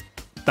late. Like,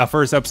 the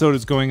first episode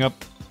is going up,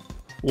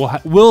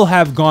 will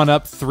have gone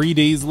up 3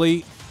 days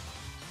late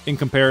in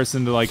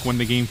comparison to like when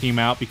the game came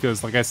out,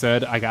 because like I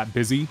said, I got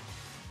busy.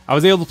 I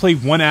was able to play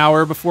 1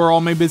 hour before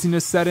all my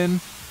busyness set in,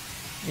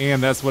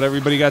 and that's what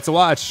everybody got to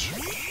watch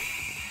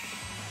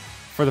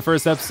for the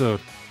first episode,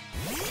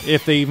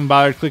 if they even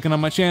bothered clicking on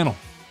my channel.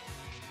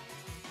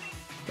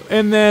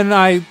 And then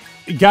I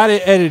got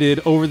it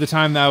edited over the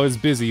time that I was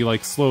busy,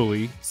 like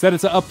slowly. Set it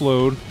to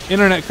upload.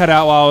 Internet cut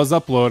out while I was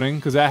uploading,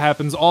 because that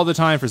happens all the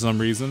time for some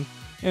reason.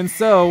 And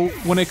so,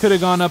 when it could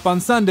have gone up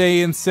on Sunday,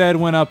 instead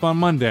went up on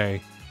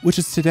Monday, which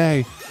is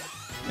today.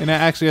 And it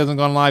actually hasn't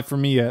gone live for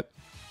me yet.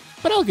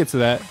 But I'll get to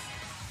that.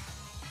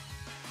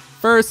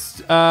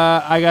 First,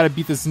 I gotta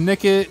beat this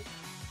Nickit,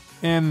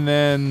 and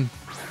then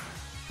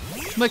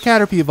let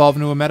Caterpie evolve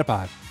into a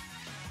Metapod.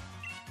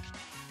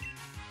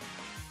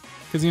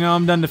 Because, you know,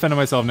 I'm done defending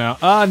myself now.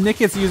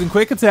 Nickit's using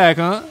Quick Attack,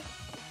 huh?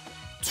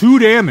 2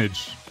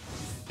 damage.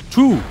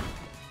 2.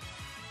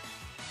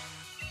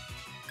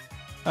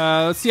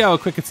 Let's see how a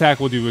Quick Attack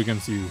will do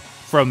against you.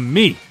 From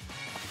me.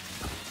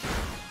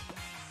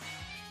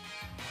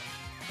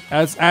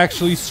 That's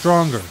actually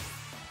stronger.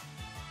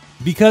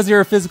 Because you're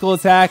a physical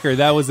attacker,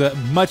 that was a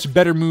much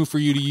better move for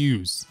you to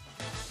use.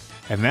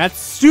 And that's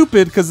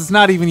stupid because it's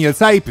not even your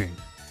typing.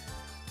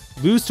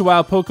 Lose to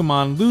wild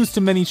Pokemon, lose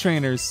to many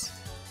trainers.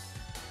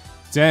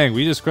 Dang,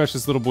 we just crushed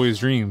this little boy's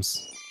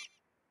dreams.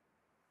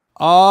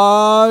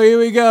 Oh, here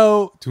we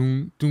go.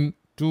 Doom, doom,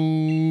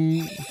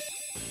 doom.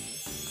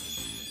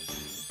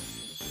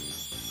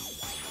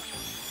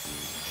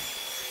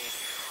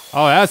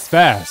 Oh, that's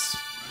fast.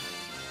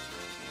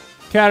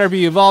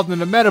 Caterpie evolved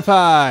into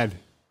Metapod.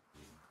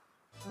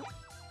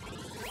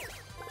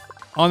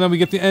 Oh, and then we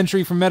get the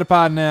entry from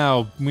Metapod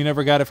now. We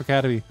never got it for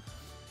Caterpie.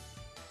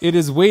 It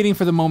is waiting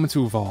for the moment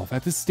to evolve.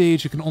 At this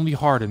stage, it can only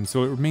harden,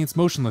 so it remains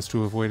motionless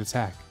to avoid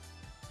attack.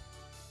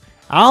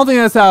 I don't think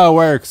that's how it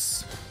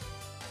works.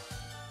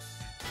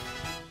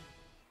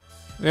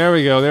 There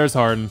we go. There's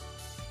Harden.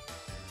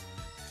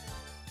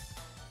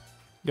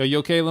 Yo, you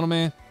okay, little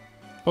man?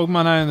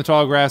 Pokemon hiding in the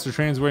tall grass or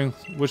trains wearing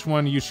which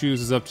one you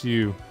choose is up to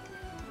you.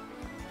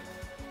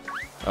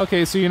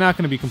 Okay, so you're not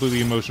going to be completely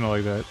emotional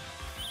like that.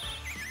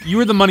 You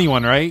were the money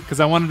one, right?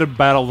 Because I wanted to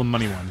battle the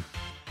money one.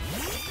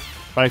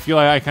 But I feel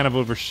like I kind of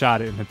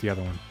overshot it and hit the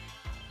other one.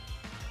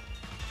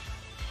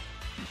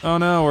 Oh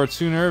no, we're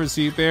too nervous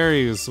to eat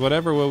berries.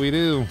 Whatever will we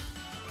do?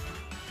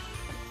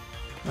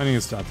 I need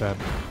to stop that.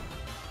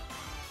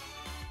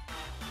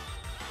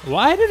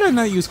 Why did I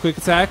not use Quick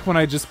Attack when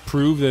I just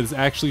proved that it's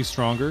actually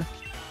stronger?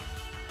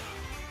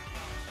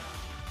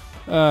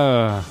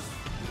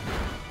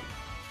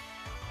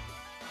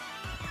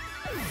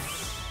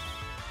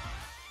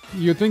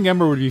 You'd think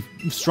Ember would be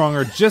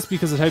stronger just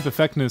because of type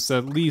effectiveness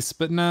at least,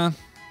 but nah.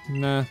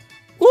 Nah.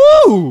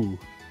 Woo!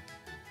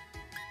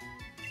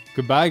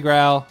 Goodbye,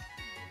 Growl.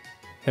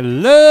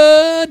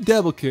 Hello,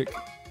 double kick.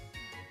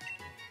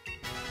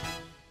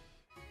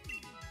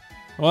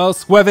 Well,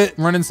 Squevit,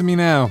 run into me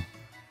now.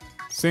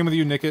 Same with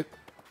you, Nickit.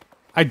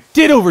 I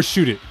did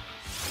overshoot it.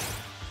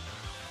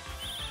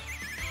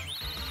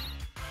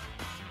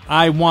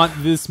 I want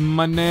this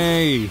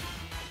money.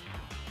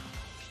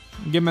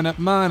 Give me that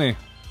money.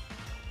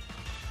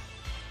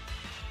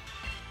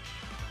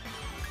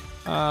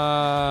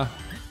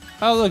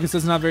 Oh look, it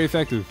says not very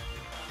effective.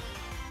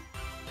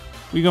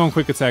 We go in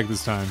Quick Attack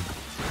this time.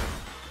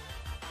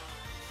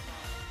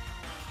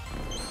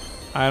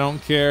 I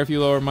don't care if you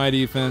lower my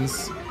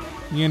defense.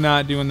 You're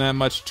not doing that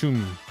much to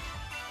me.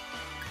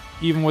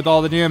 Even with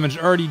all the damage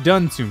already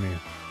done to me.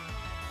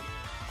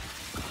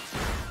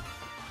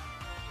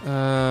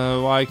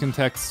 Why can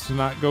text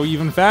not go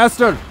even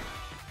faster?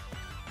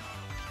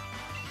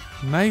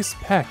 Nice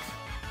peck.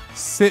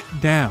 Sit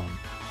down.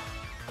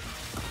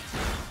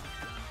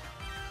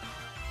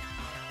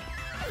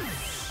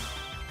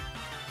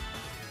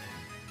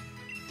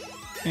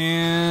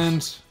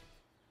 And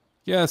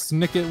yes,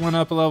 Nickit went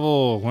up a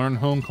level. Learn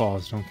home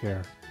calls, don't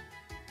care.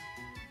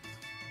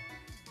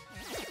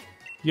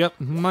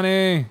 Yep,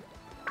 money.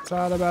 It's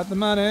all about the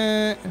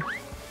money.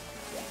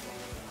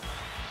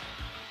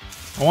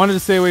 I wanted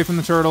to stay away from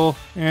the turtle,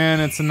 and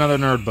it's another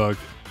nerd bug.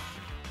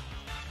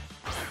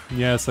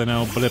 Yes, I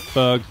know, blip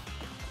bug.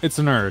 It's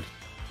a nerd.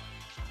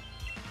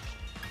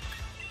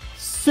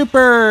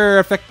 Super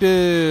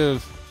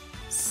effective.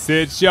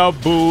 Sit your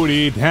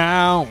booty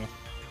down.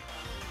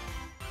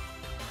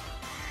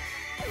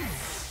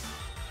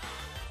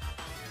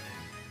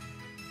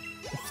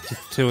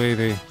 It's too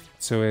easy.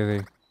 Too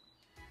easy.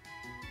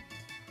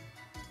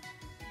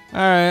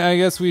 Alright, I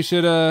guess we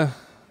should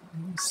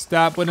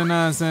stop with the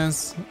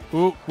nonsense.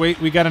 Oh, wait,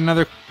 we got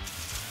another.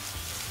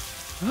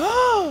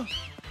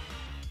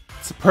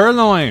 It's a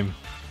purloin.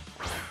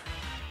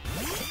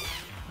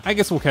 I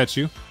guess we'll catch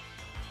you.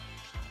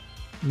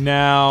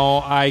 Now,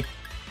 I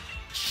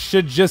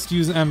should just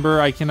use Ember.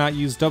 I cannot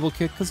use double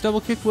kick because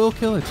double kick will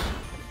kill it.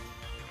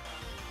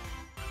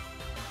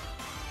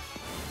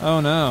 Oh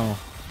no.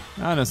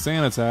 Not a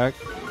sand attack.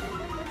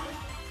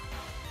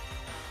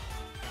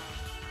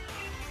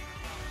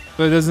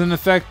 But it doesn't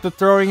affect the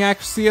throwing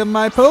accuracy of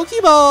my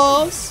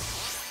Pokeballs.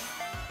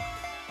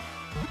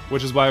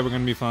 Which is why we're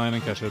going to be fine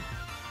and catch it.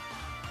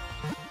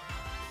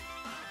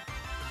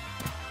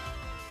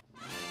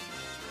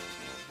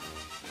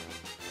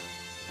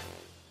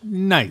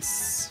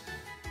 Nice.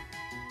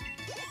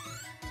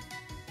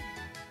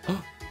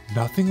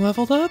 Nothing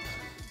leveled up?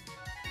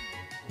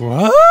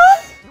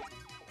 What?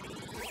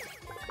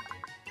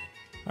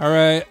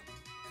 Alright.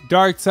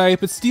 Dark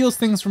type. It steals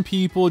things from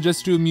people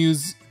just to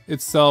amuse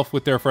itself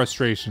with their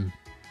frustration.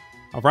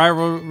 A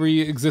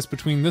rivalry exists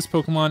between this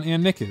Pokemon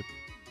and Nickit.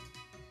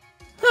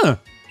 Huh.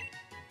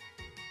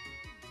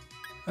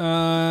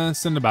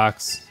 Send a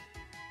box.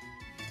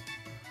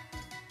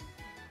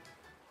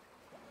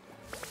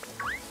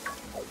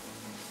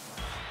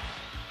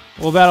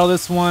 We'll battle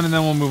this one and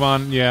then we'll move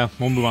on. Yeah,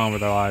 we'll move on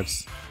with our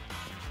lives.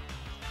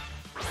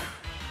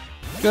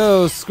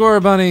 Go, Score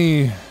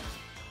Bunny!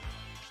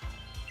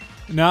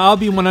 Now, I'll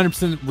be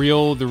 100%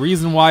 real. The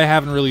reason why I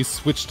haven't really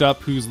switched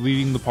up who's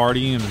leading the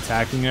party and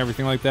attacking and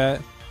everything like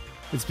that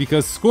is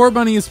because Score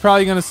Bunny is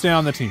probably going to stay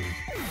on the team.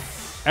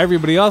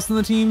 Everybody else on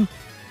the team,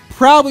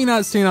 probably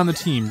not staying on the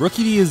team.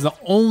 Rookie D is the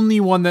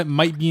only one that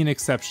might be an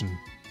exception.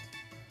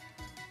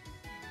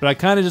 But I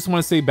kind of just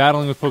want to say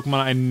battling with Pokemon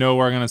I know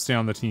are going to stay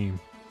on the team.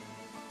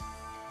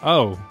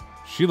 Oh,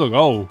 she look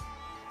old.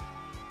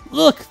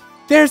 Look,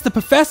 there's the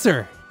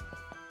professor.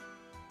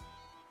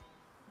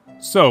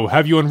 So,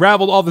 have you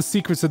unraveled all the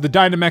secrets of the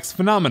Dynamax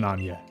phenomenon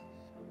yet?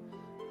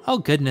 Oh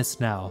goodness,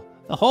 no.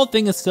 The whole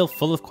thing is still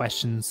full of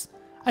questions.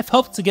 I've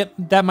hoped to get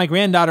that my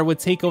granddaughter would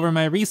take over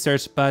my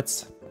research,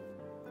 but...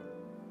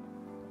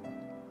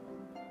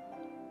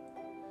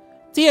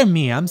 Dear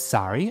me, I'm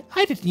sorry.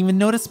 I didn't even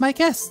notice my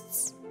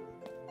guests.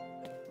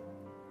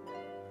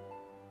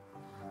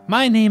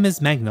 My name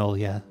is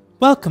Magnolia.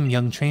 Welcome,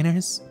 young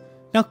trainers.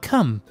 Now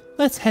come,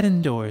 let's head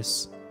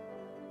indoors.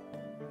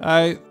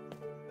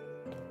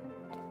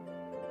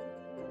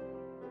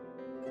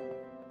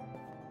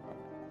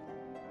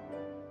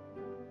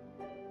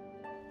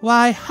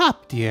 Why,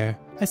 Hop, dear.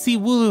 I see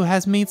Wooloo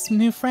has made some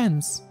new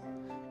friends.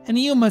 And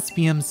you must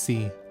be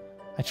MC.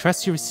 I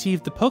trust you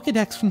received the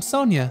Pokedex from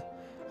Sonia.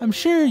 I'm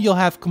sure you'll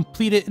have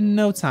completed in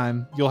no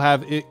time. You'll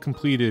have it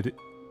completed.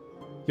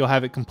 You'll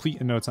have it complete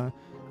in no time.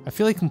 I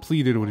feel like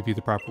completed would be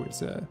the proper way to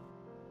say it.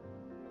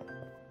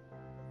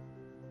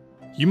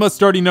 You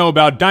must already know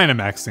about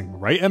Dynamaxing,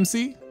 right,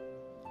 MC?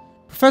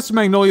 Professor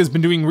Magnolia has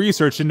been doing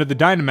research into the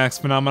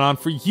Dynamax phenomenon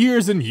for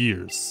years and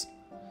years.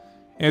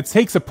 And it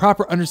takes a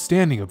proper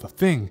understanding of the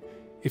thing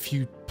if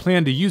you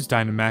plan to use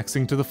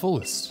Dynamaxing to the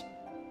fullest.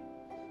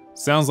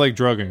 Sounds like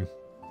drugging.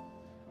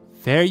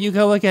 There you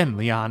go again,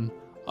 Leon.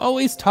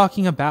 Always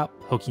talking about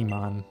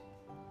Pokemon.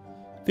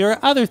 There are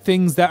other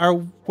things that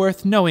are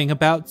worth knowing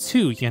about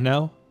too, you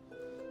know?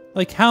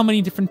 Like how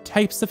many different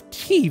types of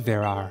tea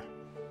there are.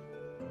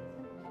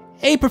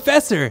 Hey,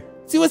 Professor!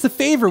 Do us a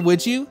favor,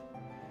 would you?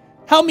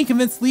 Help me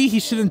convince Lee he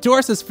should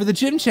endorse us for the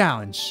gym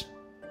challenge.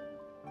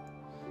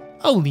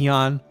 Oh,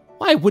 Leon,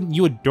 why wouldn't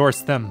you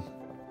endorse them?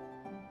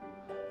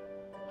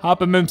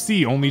 Hop and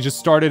MC only just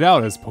started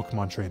out as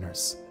Pokemon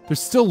trainers. There's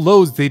still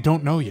loads they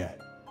don't know yet.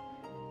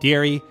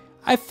 Dearie,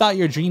 I thought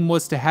your dream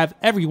was to have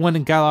everyone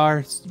in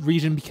Galar's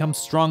region become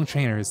strong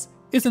trainers.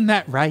 Isn't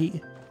that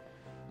right?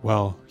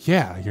 Well,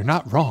 yeah, you're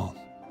not wrong.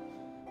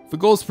 The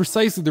goal is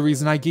precisely the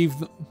reason I gave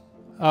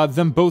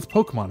them both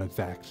Pokemon, in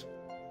fact.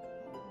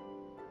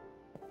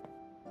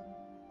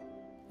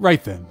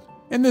 Right then.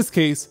 In this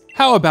case,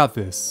 how about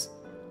this?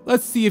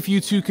 Let's see if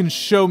you two can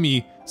show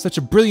me such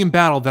a brilliant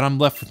battle that I'm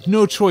left with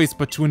no choice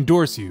but to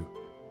endorse you.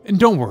 And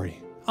don't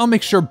worry, I'll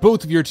make sure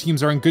both of your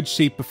teams are in good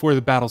shape before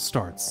the battle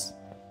starts.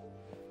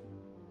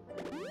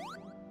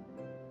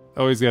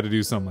 Always gotta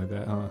do something like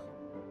that, huh?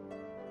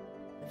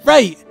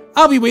 Right!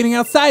 I'll be waiting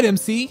outside,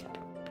 MC!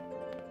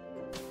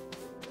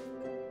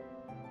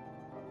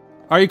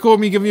 Are you cool with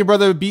me giving your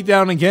brother a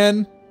beatdown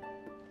again?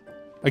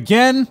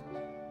 Again?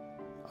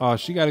 Oh,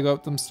 she gotta go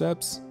up them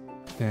steps?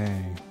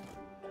 Dang.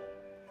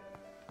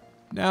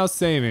 Now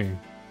saving.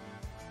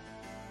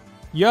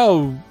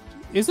 Yo,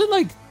 is it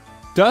like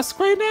dusk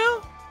right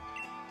now?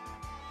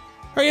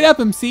 Hurry it up,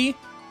 MC!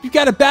 You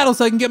gotta battle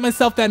so I can get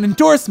myself that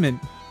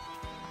endorsement.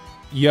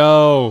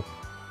 Yo.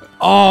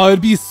 Oh,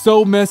 it'd be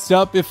so messed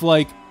up if,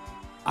 like,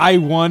 I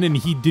won and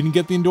he didn't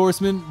get the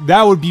endorsement.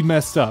 That would be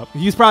messed up.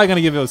 He's probably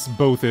gonna give us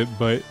both it,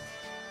 but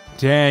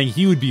dang,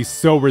 he would be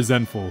so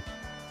resentful.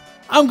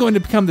 I'm going to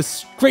become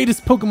the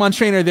greatest Pokemon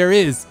trainer there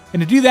is.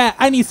 And to do that,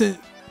 I need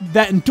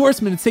that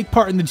endorsement to take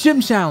part in the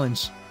gym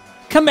challenge.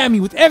 Come at me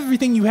with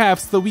everything you have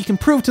so that we can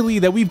prove to Lee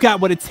that we've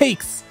got what it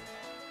takes.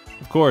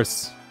 Of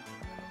course.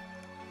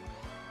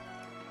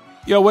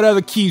 Yo, what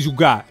other keys you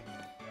got?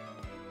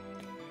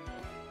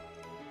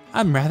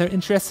 I'm rather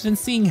interested in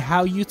seeing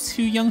how you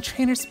two young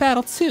trainers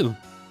battle too.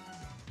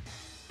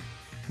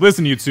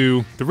 Listen, you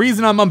two. The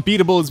reason I'm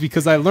unbeatable is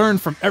because I learn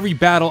from every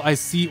battle I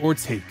see or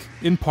take.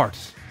 In part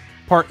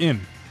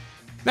in.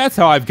 That's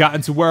how I've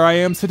gotten to where I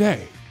am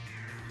today.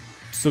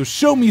 So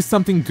show me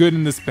something good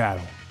in this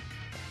battle.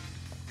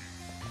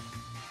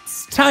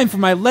 It's time for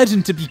my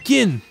legend to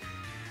begin.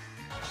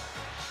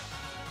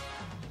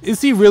 Is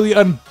he really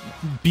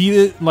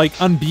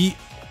unbeat,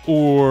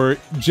 or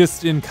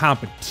just in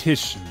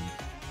competition?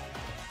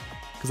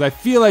 Because I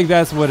feel like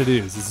that's what it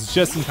is. It's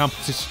just in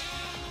competition.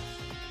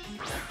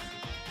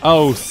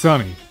 Oh,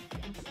 Sonny.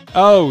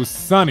 Oh,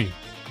 Sonny.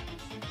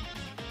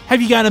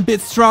 Have you gotten a bit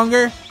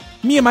stronger?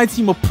 Me and my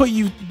team will put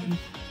you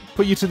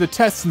to the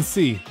test and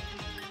see.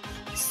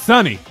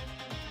 Sonny.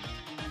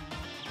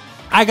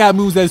 I got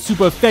moves that are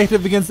super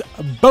effective against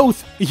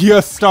both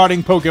your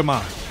starting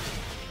Pokemon.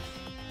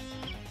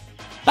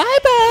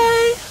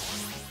 Bye-bye.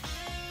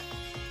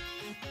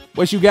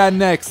 What you got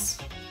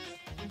next?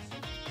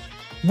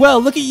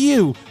 Well, look at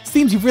you.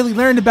 Seems you've really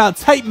learned about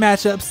type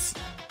matchups.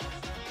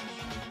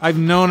 I've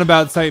known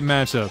about type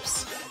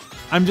matchups.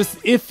 I'm just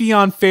iffy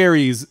on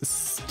fairies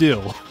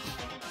still.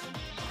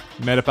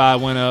 Metapod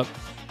went up.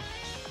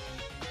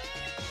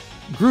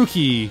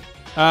 Grookey.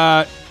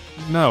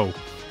 No.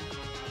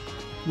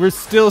 We're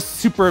still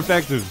super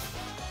effective.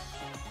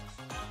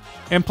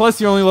 And plus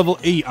you're only level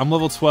 8. I'm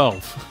level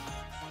 12.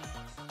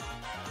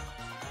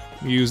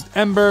 We used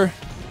Ember.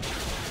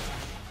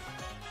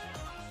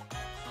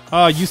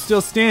 Oh, you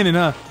still standing,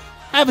 huh?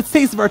 I have a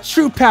taste of our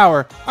true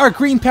power. Our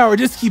green power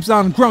just keeps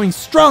on growing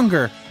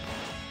stronger.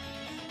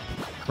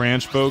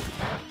 Branch poke.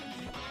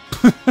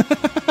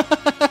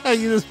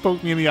 You just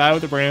poked me in the eye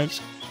with a branch.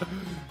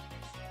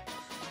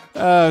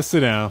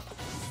 Sit down.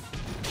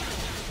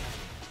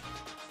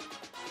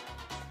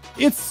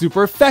 It's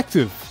super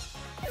effective.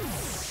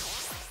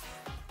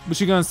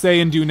 What you gonna say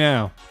and do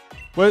now?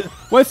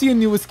 What's your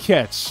newest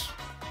catch?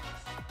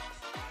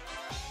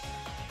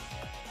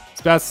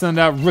 It's about to send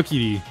out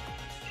Rookie.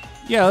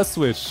 Yeah, let's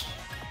switch.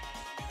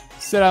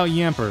 Set out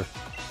Yamper.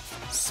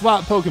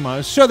 Swap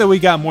Pokemon. Show that we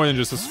got more than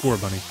just a score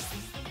bunny.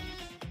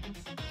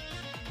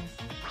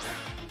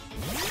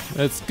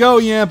 Let's go,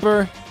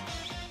 Yamper.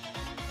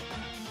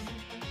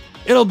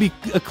 It'll be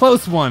a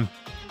close one.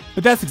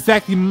 But that's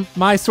exactly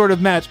my sort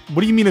of match.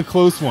 What do you mean a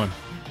close one?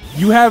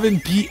 You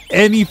haven't beat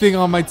anything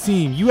on my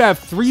team. You have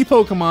 3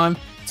 Pokemon.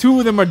 2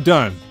 of them are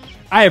done.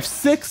 I have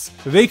 6.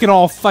 They can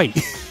all fight.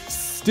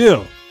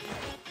 Still.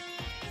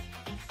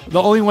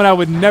 The only one I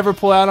would never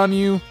pull out on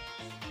you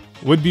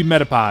would be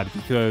Metapod,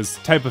 because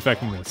type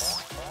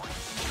effectiveness.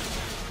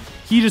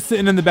 He just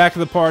sitting in the back of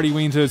the party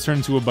waiting to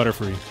turn to a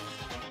Butterfree.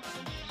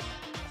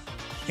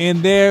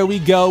 And there we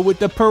go with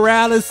the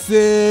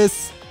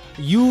paralysis.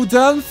 You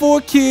done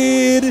for,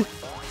 kid.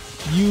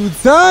 You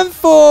done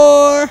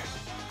for.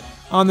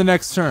 On the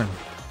next turn.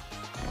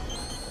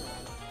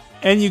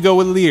 And you go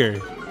with Leer.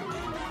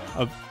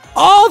 Of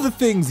all the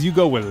things, you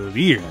go with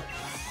Leer.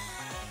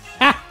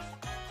 Ha!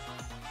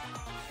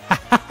 Ha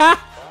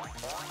ha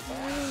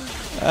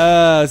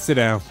ha! Sit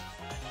down.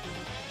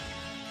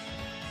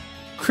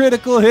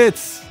 Critical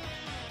hits.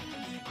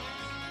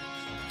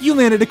 You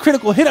landed a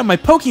critical hit on my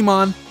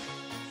Pokemon.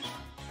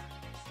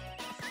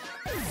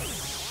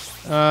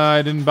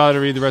 I didn't bother to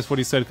read the rest of what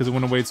he said because it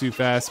went away too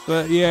fast.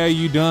 But yeah,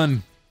 you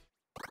done.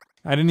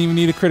 I didn't even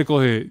need a critical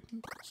hit.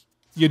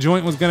 Your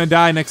joint was gonna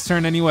die next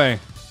turn anyway.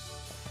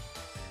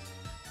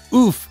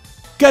 Oof.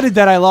 Gutted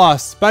that I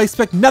lost, but I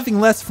expect nothing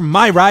less from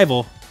my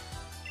rival.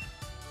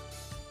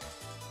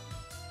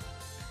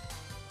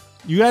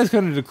 You guys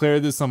could have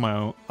declared this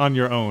on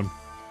your own.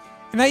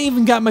 And I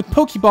even got my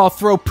Pokeball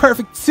throw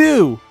perfect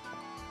too.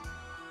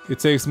 It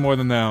takes more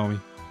than that,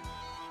 homie.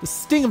 The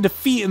sting of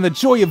defeat and the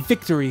joy of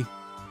victory.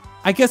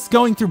 I guess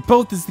going through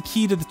both is the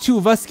key to the two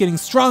of us getting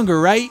stronger,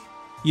 right?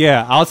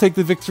 Yeah, I'll take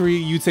the victory,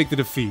 you take the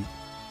defeat.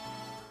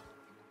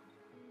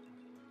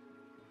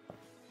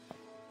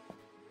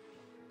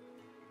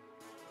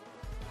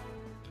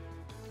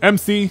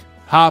 MC,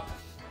 Hop,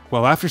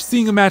 well, after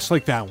seeing a match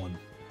like that one,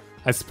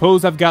 I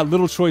suppose I've got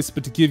little choice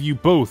but to give you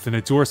both an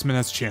endorsement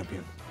as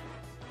champion.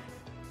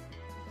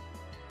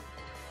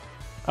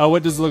 Oh,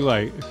 what does it look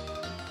like?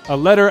 A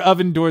letter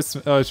of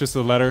endorsement. Oh, it's just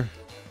a letter.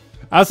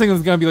 I was thinking it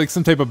was gonna be like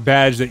some type of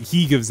badge that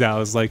he gives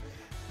out. It's like,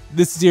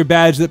 this is your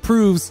badge that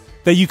proves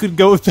that you could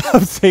go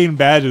without saying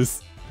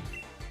badges.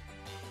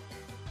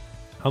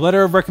 A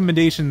letter of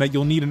recommendation that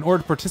you'll need in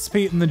order to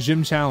participate in the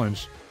gym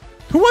challenge.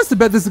 Who wants to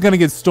bet this is gonna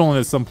get stolen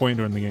at some point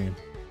during the game?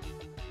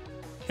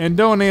 And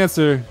don't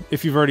answer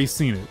if you've already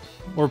seen it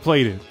or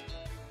played it.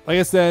 Like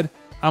I said,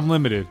 I'm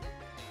limited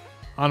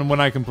on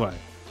when I can play.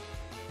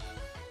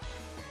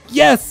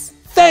 Yes!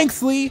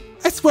 Thanks, Lee!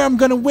 I swear I'm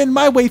gonna win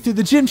my way through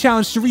the gym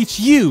challenge to reach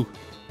you!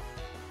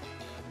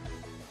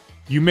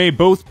 You may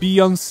both be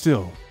young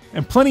still,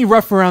 and plenty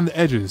rough around the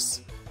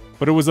edges,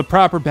 but it was a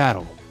proper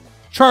battle.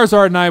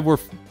 Charizard and I were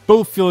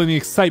both feeling the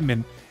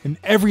excitement in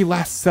every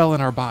last cell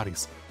in our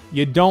bodies.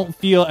 You don't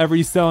feel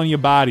every cell in your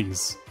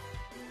bodies.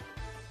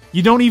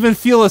 You don't even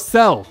feel a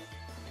cell.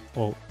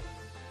 Well,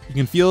 you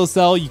can feel a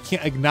cell, you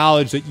can't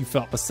acknowledge that you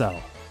felt a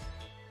cell.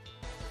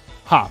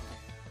 Hop,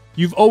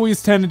 you've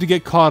always tended to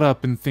get caught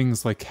up in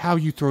things like how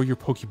you throw your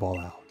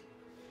Pokeball out.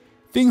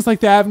 Things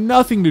like that have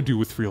nothing to do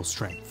with real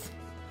strength.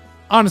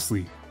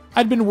 Honestly,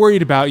 I'd been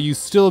worried about you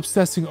still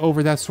obsessing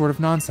over that sort of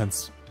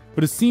nonsense,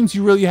 but it seems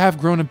you really have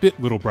grown a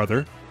bit, little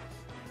brother.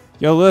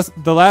 Yo,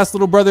 the last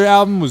Little Brother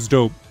album was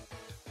dope.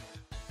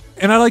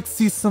 And I'd like to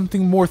see some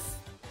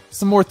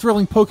more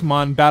thrilling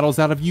Pokemon battles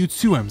out of you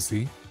too,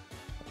 MC.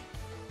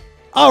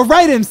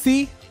 Alright,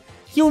 MC!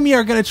 You and me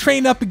are gonna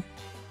train up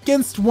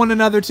against one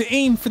another to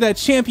aim for that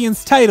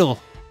champion's title.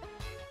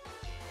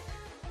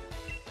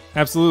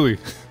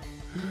 Absolutely.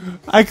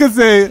 I could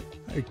say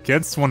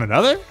against one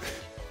another,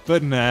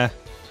 but nah.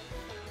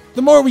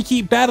 The more we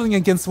keep battling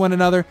against one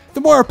another,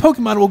 the more our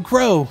Pokemon will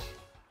grow.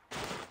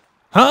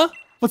 Huh?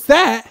 What's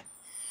that?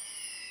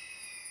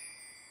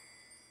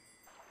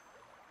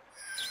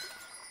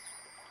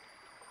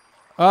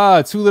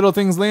 Ah, two little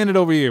things landed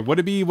over here. What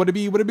it be? What it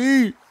be? What it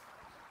be?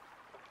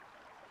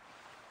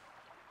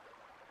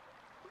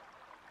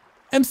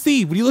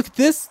 MC, would you look at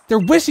this? They're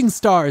wishing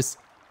stars.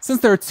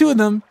 Since there are two of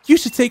them, you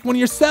should take one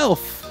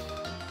yourself.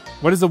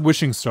 What is a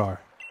wishing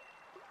star?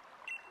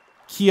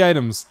 Key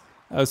items.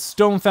 A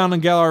stone found in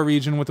Galar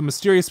region with a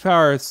mysterious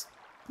power. It's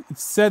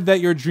said that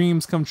your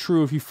dreams come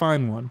true if you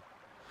find one.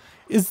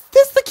 Is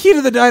this the key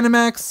to the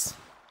Dynamax?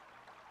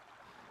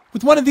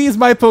 With one of these,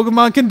 my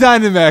Pokemon can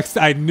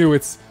Dynamax. I knew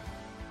it.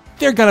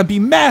 They're gonna be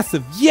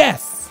massive,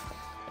 yes!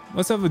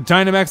 Let's have a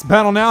Dynamax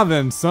battle now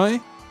then, son.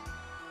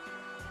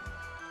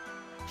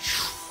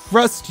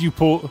 Trust you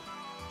pull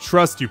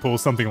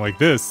something like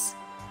this.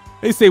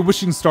 They say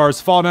wishing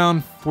stars fall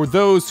down for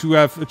those who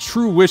have a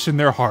true wish in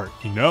their heart,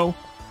 you know?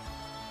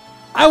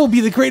 I will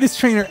be the greatest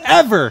trainer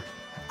ever!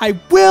 I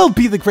will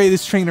be the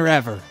greatest trainer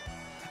ever!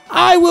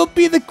 I will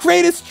be the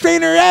greatest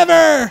trainer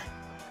ever!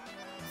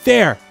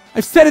 There,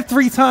 I've said it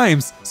 3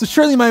 times, so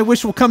surely my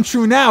wish will come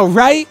true now,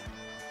 right?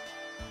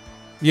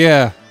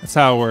 Yeah, that's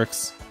how it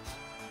works.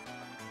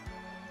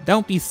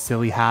 Don't be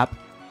silly, Hop.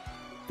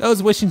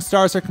 Those wishing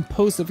stars are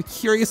composed of a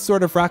curious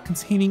sort of rock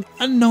containing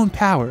unknown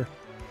power.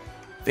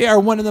 They are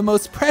one of the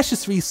most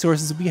precious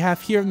resources we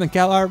have here in the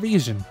Galar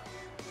region.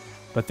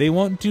 But they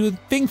won't do a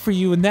thing for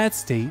you in that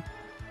state.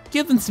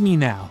 Give them to me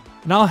now,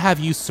 and I'll have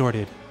you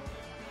sorted.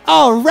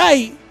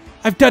 Alright!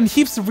 I've done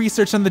heaps of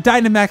research on the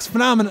Dynamax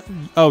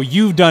phenomenon. Oh,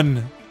 you've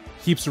done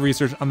heaps of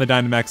research on the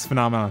Dynamax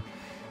phenomenon.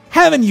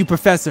 Haven't you,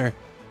 Professor?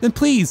 Then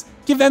please,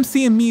 give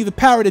MC and me the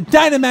power to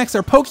Dynamax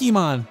our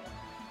Pokemon.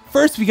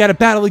 First, we gotta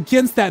battle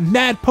against that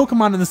mad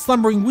Pokemon in the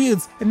Slumbering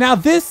Woods, and now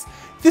this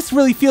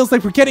really feels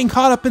like we're getting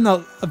caught up in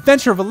the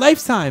adventure of a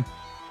lifetime.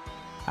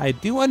 I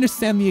do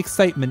understand the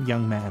excitement,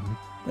 young man,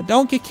 but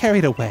don't get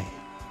carried away.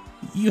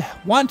 You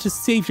want to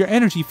save your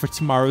energy for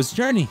tomorrow's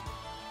journey.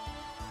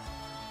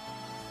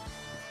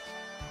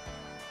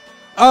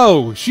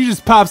 Oh, she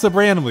just pops up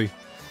randomly.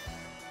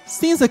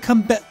 Seems to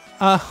come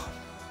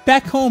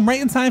back home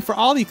right in time for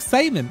all the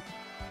excitement.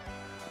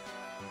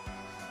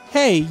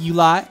 Hey, you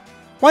lot.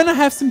 Why not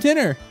have some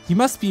dinner? You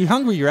must be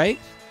hungry, right?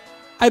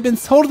 I've been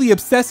totally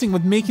obsessing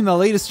with making the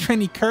latest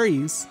trendy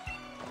curries.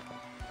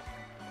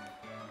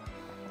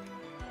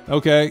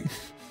 Okay.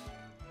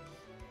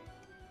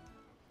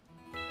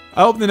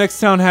 I hope the next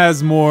town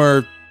has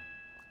more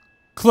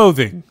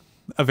clothing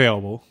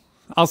available.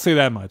 I'll say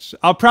that much.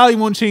 I'll probably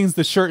won't change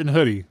the shirt and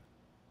hoodie.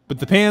 But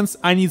the pants,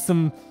 I need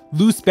some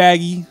loose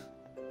baggy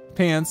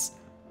pants.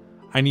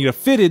 I need a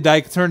fitted that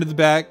I can turn to the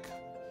back.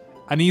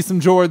 I need some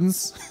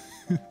Jordans.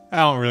 I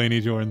don't really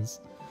need Jordans.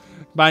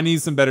 But I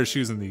need some better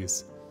shoes than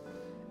these.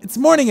 It's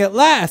morning at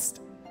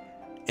last!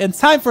 And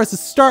time for us to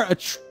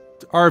start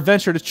our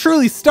adventure to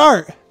truly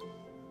start!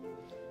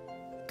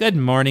 Good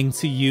morning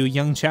to you,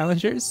 young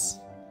challengers.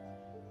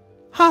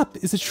 Hop,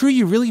 is it true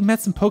you really met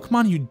some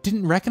Pokemon you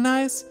didn't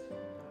recognize?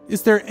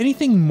 Is there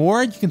anything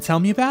more you can tell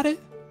me about it?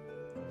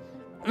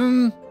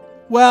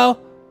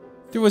 Well,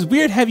 there was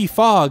weird heavy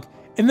fog,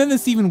 and then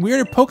this even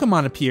weirder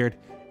Pokemon appeared.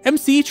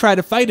 MC tried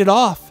to fight it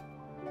off,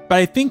 but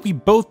I think we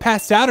both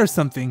passed out or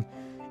something.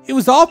 It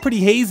was all pretty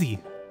hazy.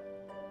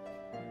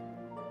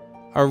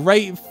 A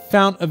right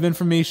fount of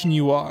information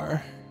you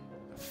are.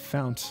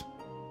 Fount.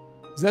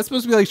 Is that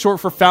supposed to be like short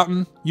for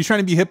fountain? You trying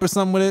to be hip or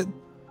something with it?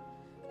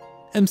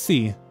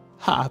 MC,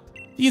 Hop,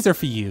 these are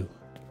for you.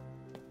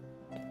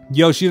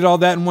 Yo, she did all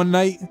that in one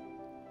night?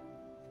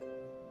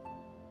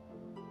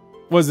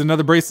 Was it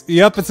another bracelet?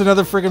 Yep, it's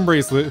another friggin'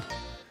 bracelet.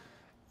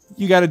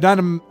 You got a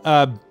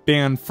Dynamax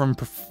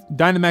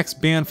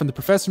Band from the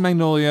Professor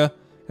Magnolia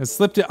and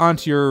slipped it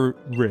onto your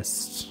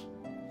wrist.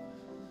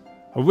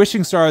 A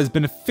wishing star has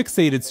been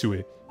fixated to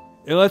it.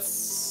 It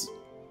lets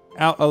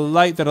out a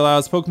light that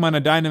allows Pokemon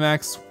to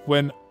Dynamax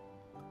when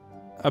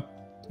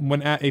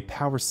at a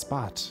power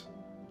spot.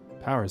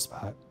 Power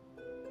spot.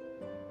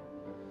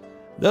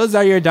 Those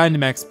are your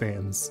Dynamax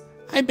bands.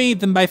 I made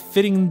them by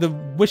fitting the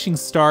wishing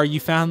star you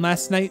found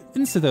last night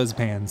into those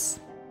bands.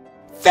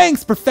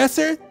 Thanks,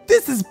 Professor!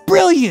 This is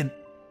brilliant!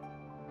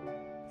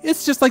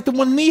 It's just like the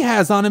one Lee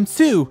has on him,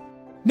 too.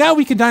 Now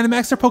we can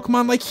Dynamax our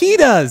Pokemon like he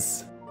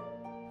does!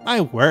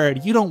 My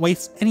word, you don't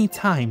waste any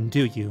time,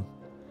 do you?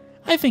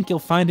 I think you'll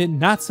find it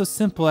not so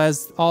simple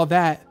as all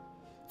that.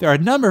 There are a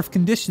number of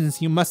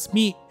conditions you must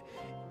meet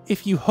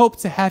if you hope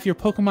to have your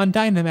Pokemon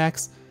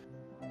Dynamax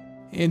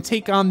and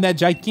take on that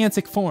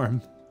gigantic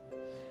form.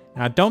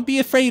 Now don't be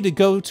afraid to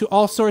go to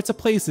all sorts of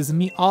places and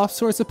meet all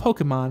sorts of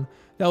Pokemon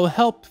that will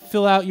help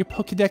fill out your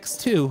Pokedex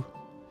too.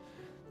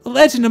 The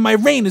legend of my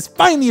reign is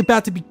finally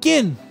about to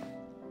begin!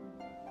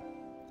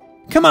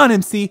 Come on,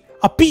 MC,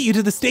 I'll beat you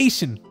to the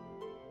station!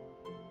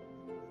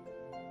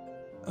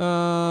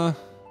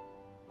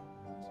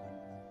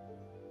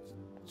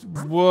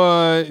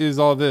 What is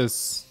all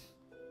this?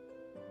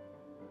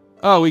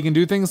 Oh, we can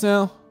do things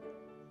now?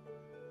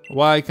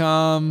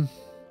 Wycom.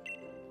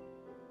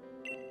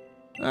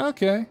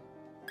 Okay.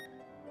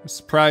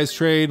 Surprise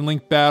trade,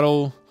 link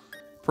battle,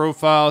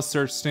 profile,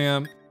 search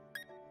stamp.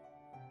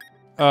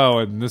 Oh,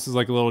 and this is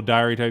like a little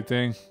diary type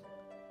thing.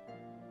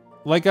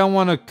 Like I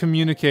want to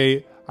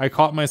communicate, I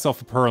caught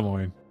myself a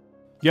Purloin.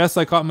 Yes,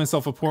 I caught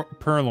myself a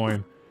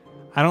Purloin.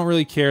 I don't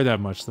really care that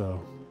much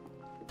though.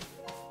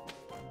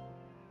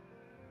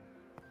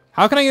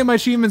 How can I get my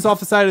achievements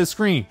off the side of the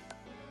screen?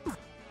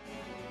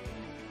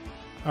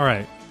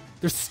 Alright.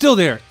 They're still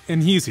there,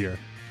 and he's here.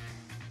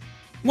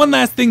 One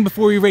last thing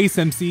before we race,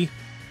 MC.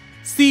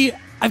 See,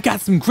 I've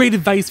got some great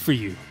advice for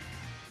you.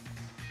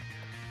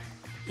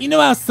 You know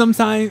how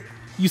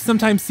you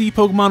sometimes see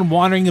Pokemon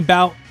wandering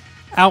about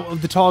out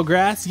of the tall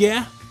grass,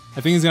 yeah?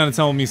 I think he's gonna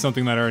tell me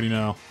something that I already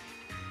know.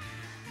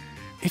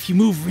 If you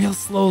move real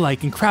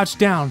slow-like and crouch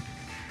down,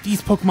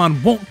 these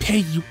Pokemon won't pay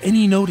you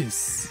any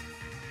notice.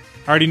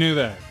 I already knew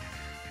that.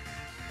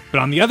 But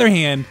on the other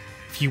hand,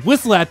 if you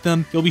whistle at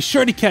them, you'll be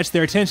sure to catch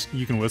their attention.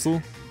 You can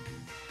whistle?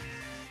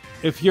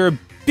 If you're a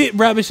bit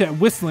rubbish at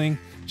whistling,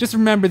 just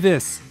remember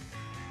this.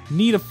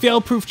 Need a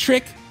fail-proof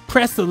trick?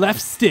 Press the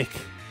left stick.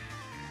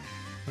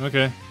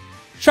 Okay.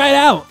 Try it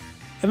out,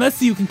 and let's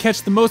see who can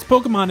catch the most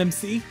Pokemon,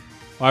 MC.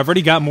 Well, I've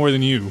already got more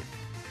than you.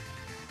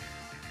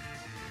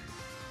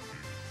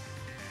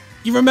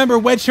 You remember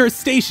Wedgehurst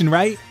Station,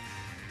 right?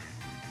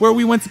 Where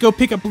we went to go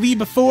pick up Lee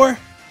before?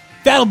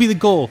 That'll be the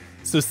goal,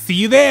 so see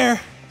you there.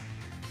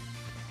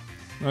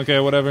 Okay,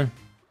 whatever.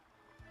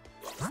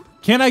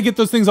 Can I get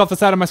those things off the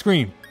side of my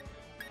screen?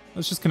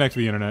 Let's just connect to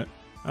the internet.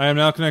 I am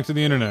now connected to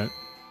the internet.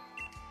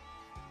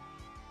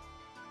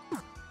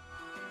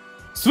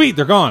 Sweet,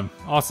 they're gone.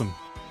 Awesome.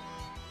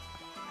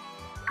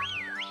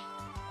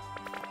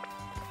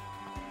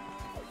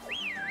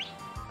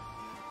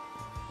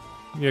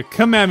 Yeah,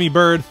 come at me,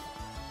 bird.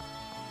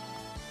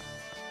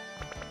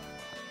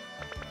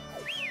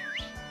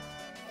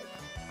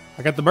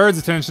 I got the bird's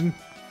attention.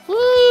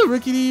 Woo!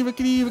 Rickety,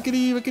 rickety,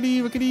 rickety,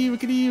 rickety, rickety,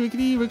 rickety,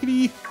 rickety,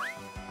 rickety.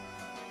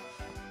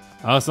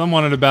 Oh, some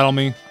wanted to battle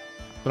me,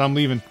 but I'm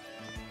leaving.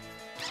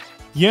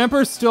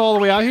 Yamper's still all the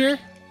way out here?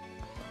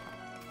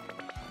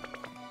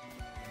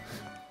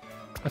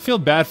 I feel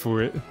bad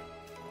for it.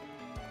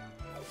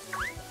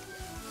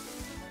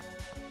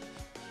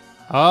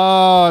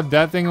 Oh,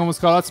 that thing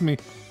almost caught up to me.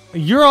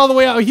 You're all the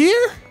way out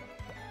here?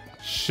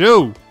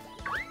 Shoot.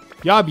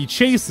 Y'all be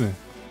chasing.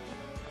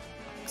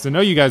 Because I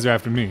know you guys are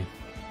after me.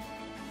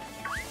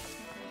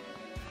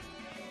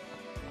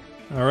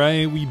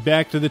 Alright, we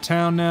back to the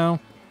town now.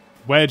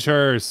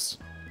 Wedgehurst.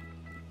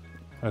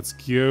 Let's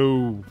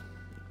go.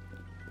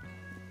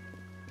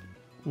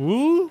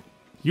 Ooh,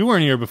 you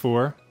weren't here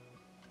before.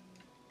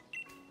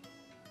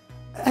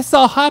 I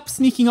saw Hop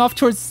sneaking off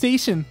towards the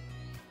station.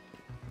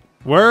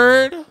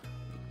 Word?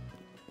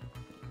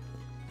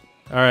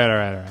 Alright,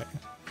 alright, alright.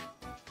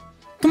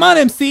 Come on,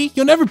 MC.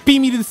 You'll never beat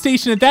me to the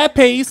station at that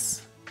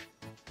pace.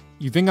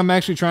 You think I'm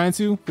actually trying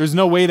to? There's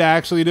no way to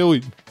actually do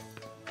it.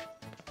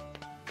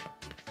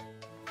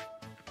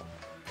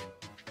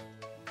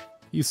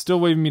 He's still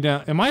waving me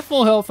down. Am I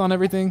full health on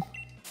everything?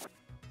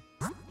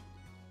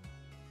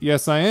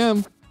 Yes, I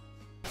am.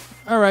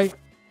 Alright.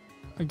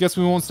 I guess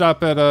we won't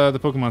stop at the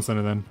Pokemon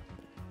Center then.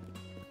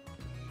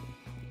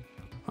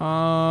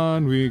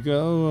 On we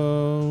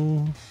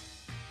go.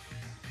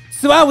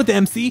 So out with the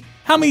MC.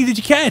 How many did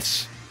you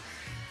catch?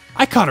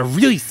 I caught a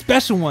really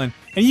special one,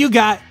 and you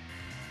got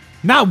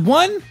not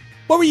one?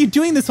 What were you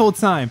doing this whole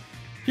time?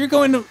 You're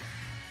going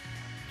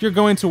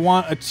to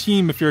want a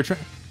team if you're a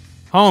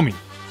homie.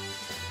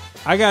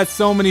 I got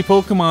so many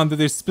Pokemon that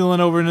they're spilling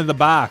over into the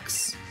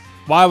box.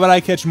 Why would I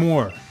catch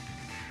more?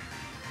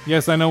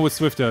 Yes, I know what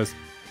Swift does.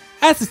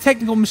 That's a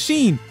technical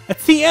machine. A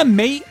TM,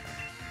 mate.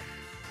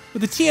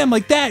 With a TM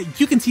like that,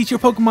 you can teach your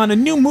Pokemon a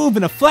new move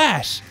in a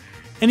flash.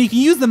 And you can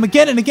use them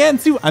again and again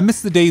too. I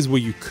miss the days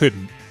where you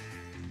couldn't.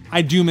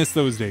 I do miss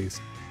those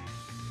days.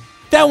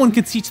 That one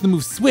can teach the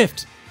move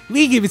Swift.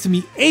 Lee gave it to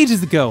me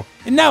ages ago,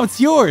 and now it's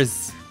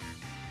yours.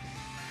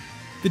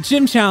 The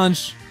gym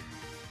challenge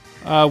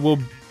Will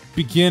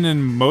begin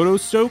in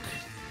Motostoke.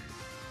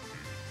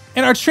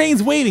 and our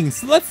train's waiting,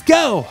 so let's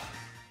go.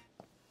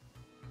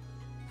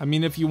 I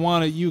mean, if you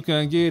want it, you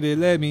can get it.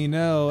 Let me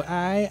know.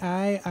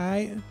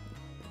 I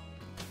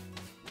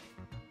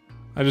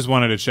just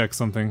wanted to check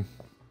something.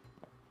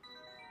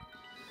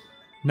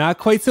 Not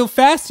quite so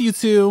fast, you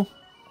two.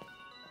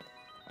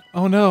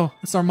 Oh no,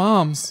 it's our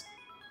moms.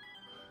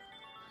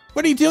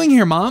 What are you doing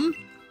here, Mom?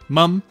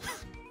 Mum.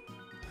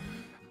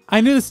 I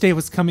knew this day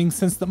was coming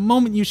since the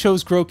moment you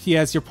chose Groki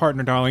as your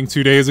partner, darling.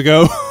 2 days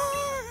ago.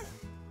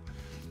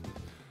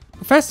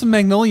 Professor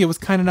Magnolia was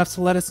kind enough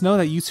to let us know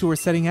that you two were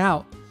setting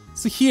out.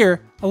 So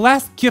here, a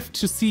last gift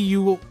to see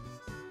you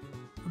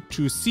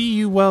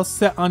well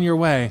set on your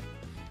way.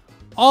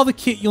 All the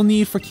kit you'll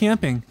need for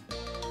camping.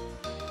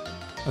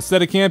 A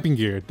set of camping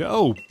gear.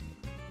 Dope.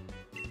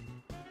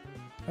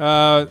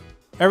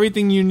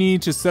 Everything you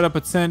need to set up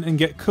a tent and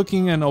get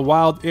cooking in a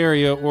wild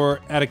area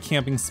or at a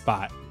camping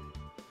spot.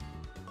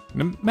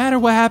 No matter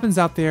what happens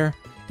out there,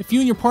 if you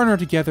and your partner are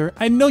together,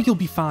 I know you'll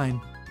be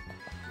fine.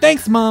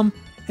 Thanks, Mom.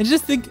 And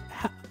just think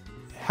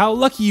how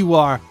lucky you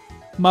are,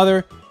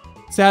 Mother,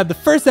 to have the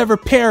first ever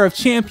pair of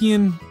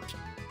champion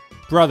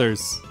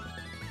Brothers.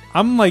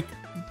 I'm like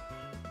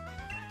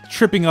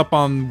tripping up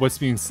on what's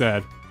being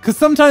said. Because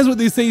sometimes what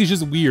they say is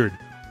just weird.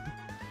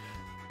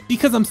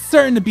 because I'm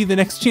certain to be the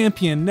next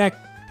champion.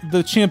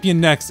 The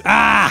champion next.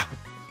 Ah!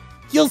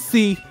 You'll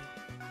see.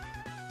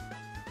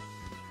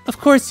 Of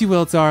course you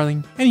will,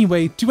 darling.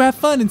 Anyway, do have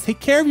fun and take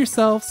care of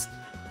yourselves.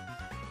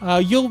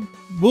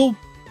 We'll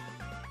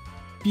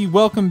be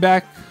welcome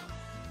back.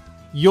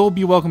 You'll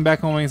be welcome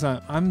back home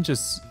anytime. I'm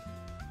just...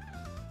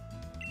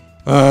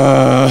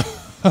 why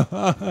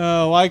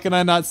can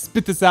I not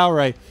spit this out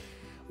right?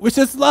 Wish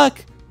us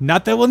luck.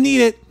 Not that we'll need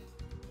it.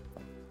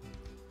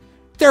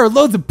 There are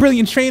loads of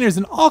brilliant trainers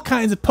and all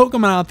kinds of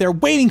Pokemon out there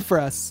waiting for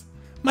us.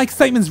 My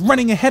excitement's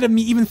running ahead of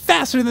me even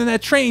faster than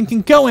that train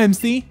can go,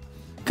 MC.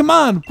 Come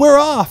on, we're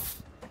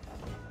off.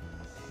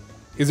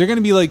 Is there gonna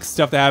be like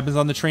stuff that happens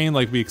on the train,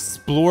 like we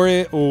explore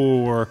it,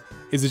 or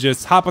is it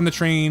just hop on the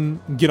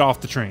train, get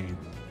off the train?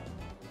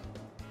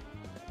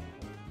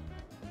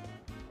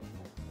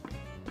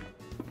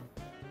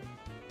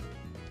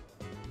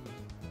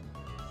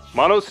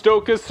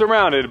 Monostoke is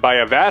surrounded by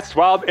a vast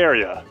wild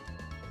area.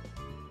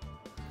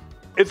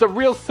 It's a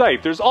real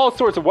sight. There's all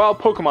sorts of wild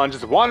Pokemon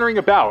just wandering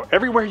about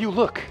everywhere you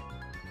look.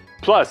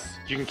 Plus,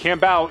 you can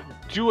camp out,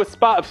 do a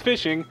spot of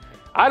fishing.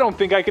 I don't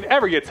think I could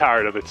ever get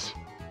tired of it.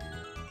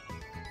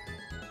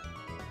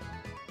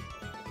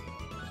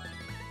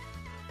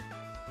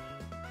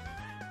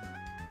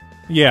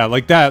 Yeah,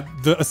 like that.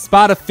 A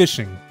spot of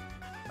fishing.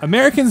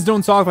 Americans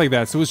don't talk like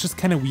that, so it's just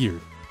kind of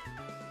weird.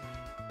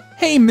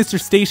 Hey, Mr.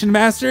 Station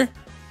Master.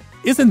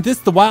 Isn't this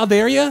the wild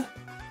area?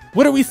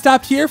 What are we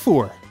stopped here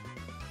for?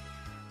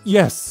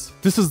 Yes,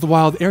 this is the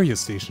wild area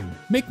station.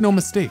 Make no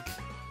mistake.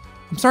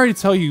 I'm sorry to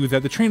tell you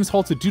that the train is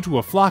halted due to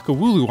a flock of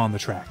Wooloo on the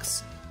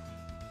tracks.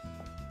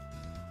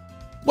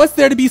 What's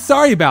there to be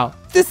sorry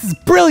about? This is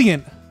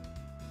brilliant.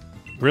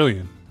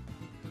 Brilliant.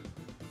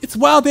 It's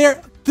wild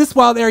air. This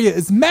wild area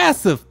is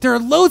massive. There are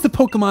loads of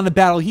Pokemon to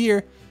battle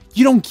here.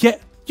 You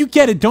get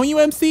it, don't you,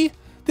 MC?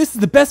 This is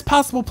the best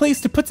possible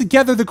place to put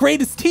together the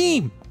greatest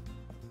team.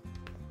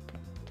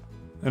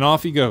 And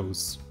off he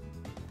goes.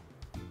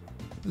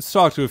 Let's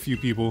talk to a few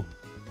people.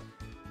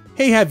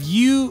 Hey, have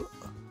you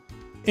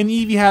and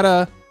Eevee had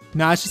a...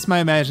 Nah, it's just my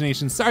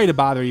imagination. Sorry to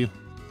bother you.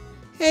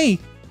 Hey,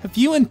 have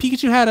you and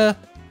Pikachu had a...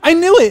 I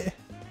knew it!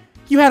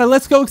 You had a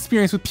Let's Go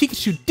experience with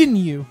Pikachu, didn't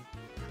you?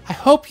 I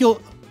hope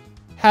you'll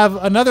have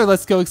another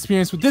Let's Go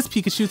experience with this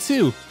Pikachu,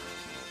 too.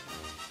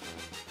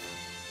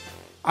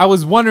 I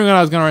was wondering when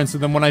I was going to run into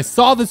them. When I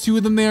saw the two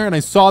of them there and I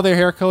saw their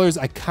hair colors,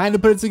 I kind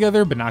of put it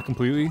together, but not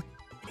completely.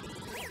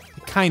 I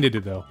kind of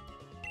did, though.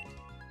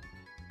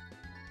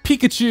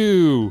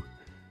 Pikachu!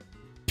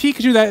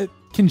 Pikachu that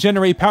can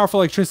generate powerful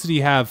electricity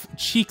have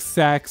cheek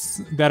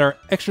sacs that are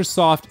extra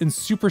soft and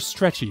super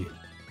stretchy.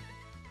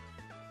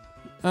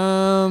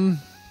 So,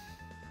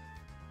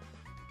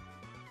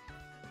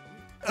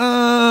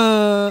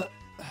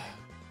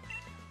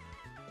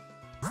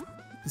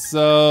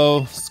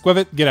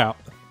 Squivit, get out.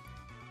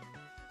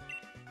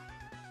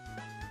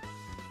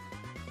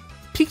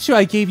 Pikachu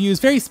I gave you is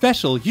very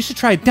special. You should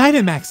try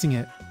Dynamaxing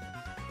it.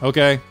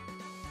 Okay.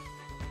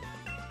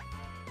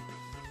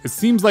 It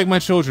seems like my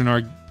children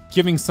are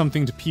giving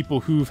something to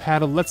people who've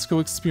had a Let's Go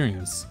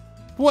experience.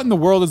 But what in the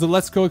world is a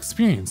Let's Go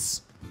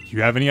experience? Do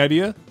you have any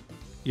idea?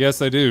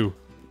 Yes, I do.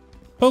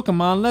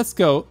 Pokemon, let's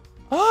go.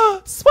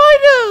 Ah,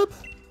 Swinub!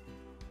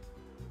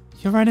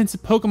 You'll run into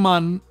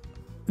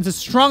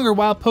stronger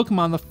wild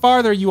Pokemon the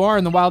farther you are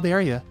in the wild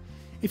area.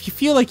 If you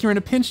feel like you're in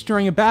a pinch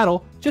during a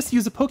battle, just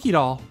use a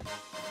Pokédoll.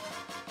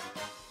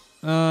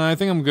 I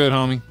think I'm good,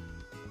 homie.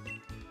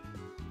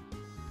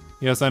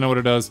 Yes, I know what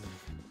it does.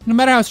 No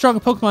matter how strong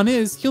a Pokemon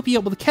is, you'll be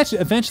able to catch it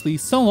eventually,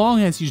 so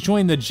long as you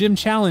join the gym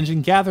challenge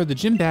and gather the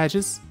gym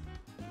badges.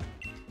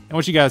 And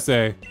what you guys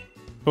say?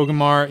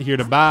 Pokemart here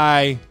to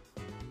buy.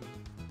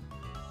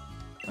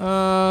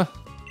 Do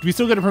we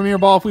still get a Premier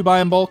Ball if we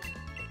buy in bulk?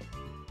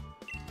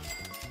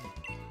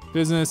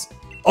 Business.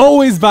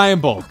 Always buy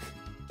in bulk.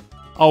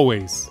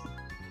 Always.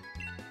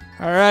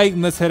 Alright,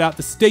 and let's head out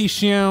the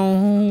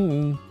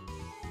station.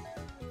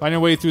 Find our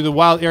way through the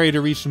wild area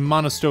to reach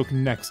Monostoke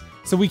next.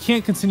 So we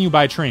can't continue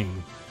by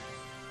train.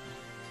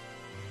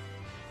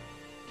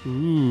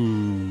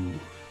 Ooh.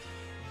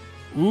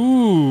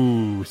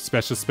 Ooh.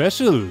 Special,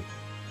 special.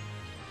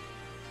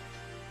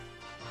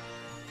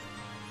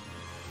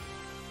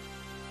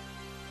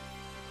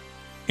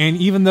 And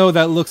even though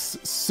that looks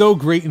so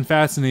great and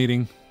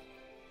fascinating,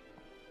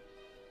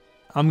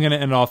 I'm going to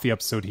end off the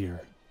episode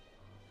here.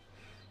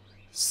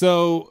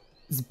 So,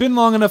 it's been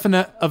long enough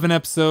of an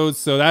episode,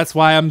 so that's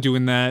why I'm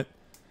doing that.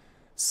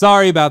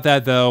 Sorry about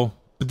that, though.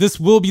 But this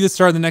will be the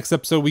start of the next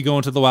episode. We go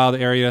into the wild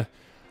area.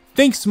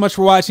 Thanks so much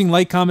for watching.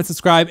 Like, comment,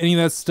 subscribe, any of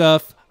that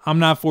stuff. I'm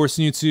not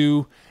forcing you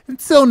to.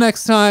 Until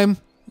next time,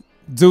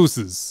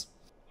 deuces.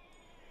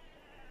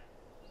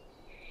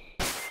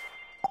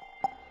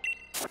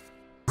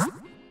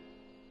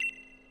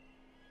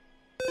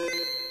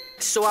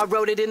 So I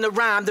wrote it in the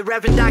rhyme. The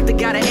Reverend Doctor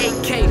got an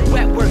 8K,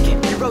 wet working.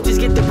 The roaches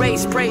get the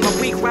race spray. My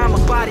weak rhyme,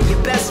 my body,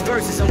 your best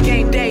verses on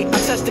game day. I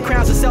touch the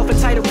crowns of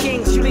self-entitled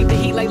kings. You leave the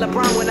heat like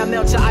LeBron when I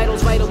melt your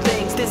idols' vital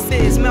things. This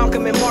is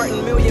Malcolm and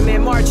Martin, Million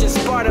Man March in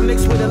Sparta,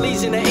 mixed with a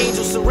legion of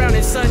angels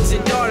surrounding sons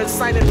and daughters.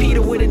 Simon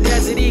Peter with a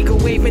desert eagle,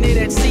 waving it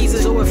at Caesar.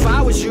 So if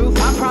I was you,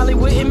 I probably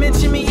wouldn't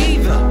mention me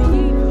either.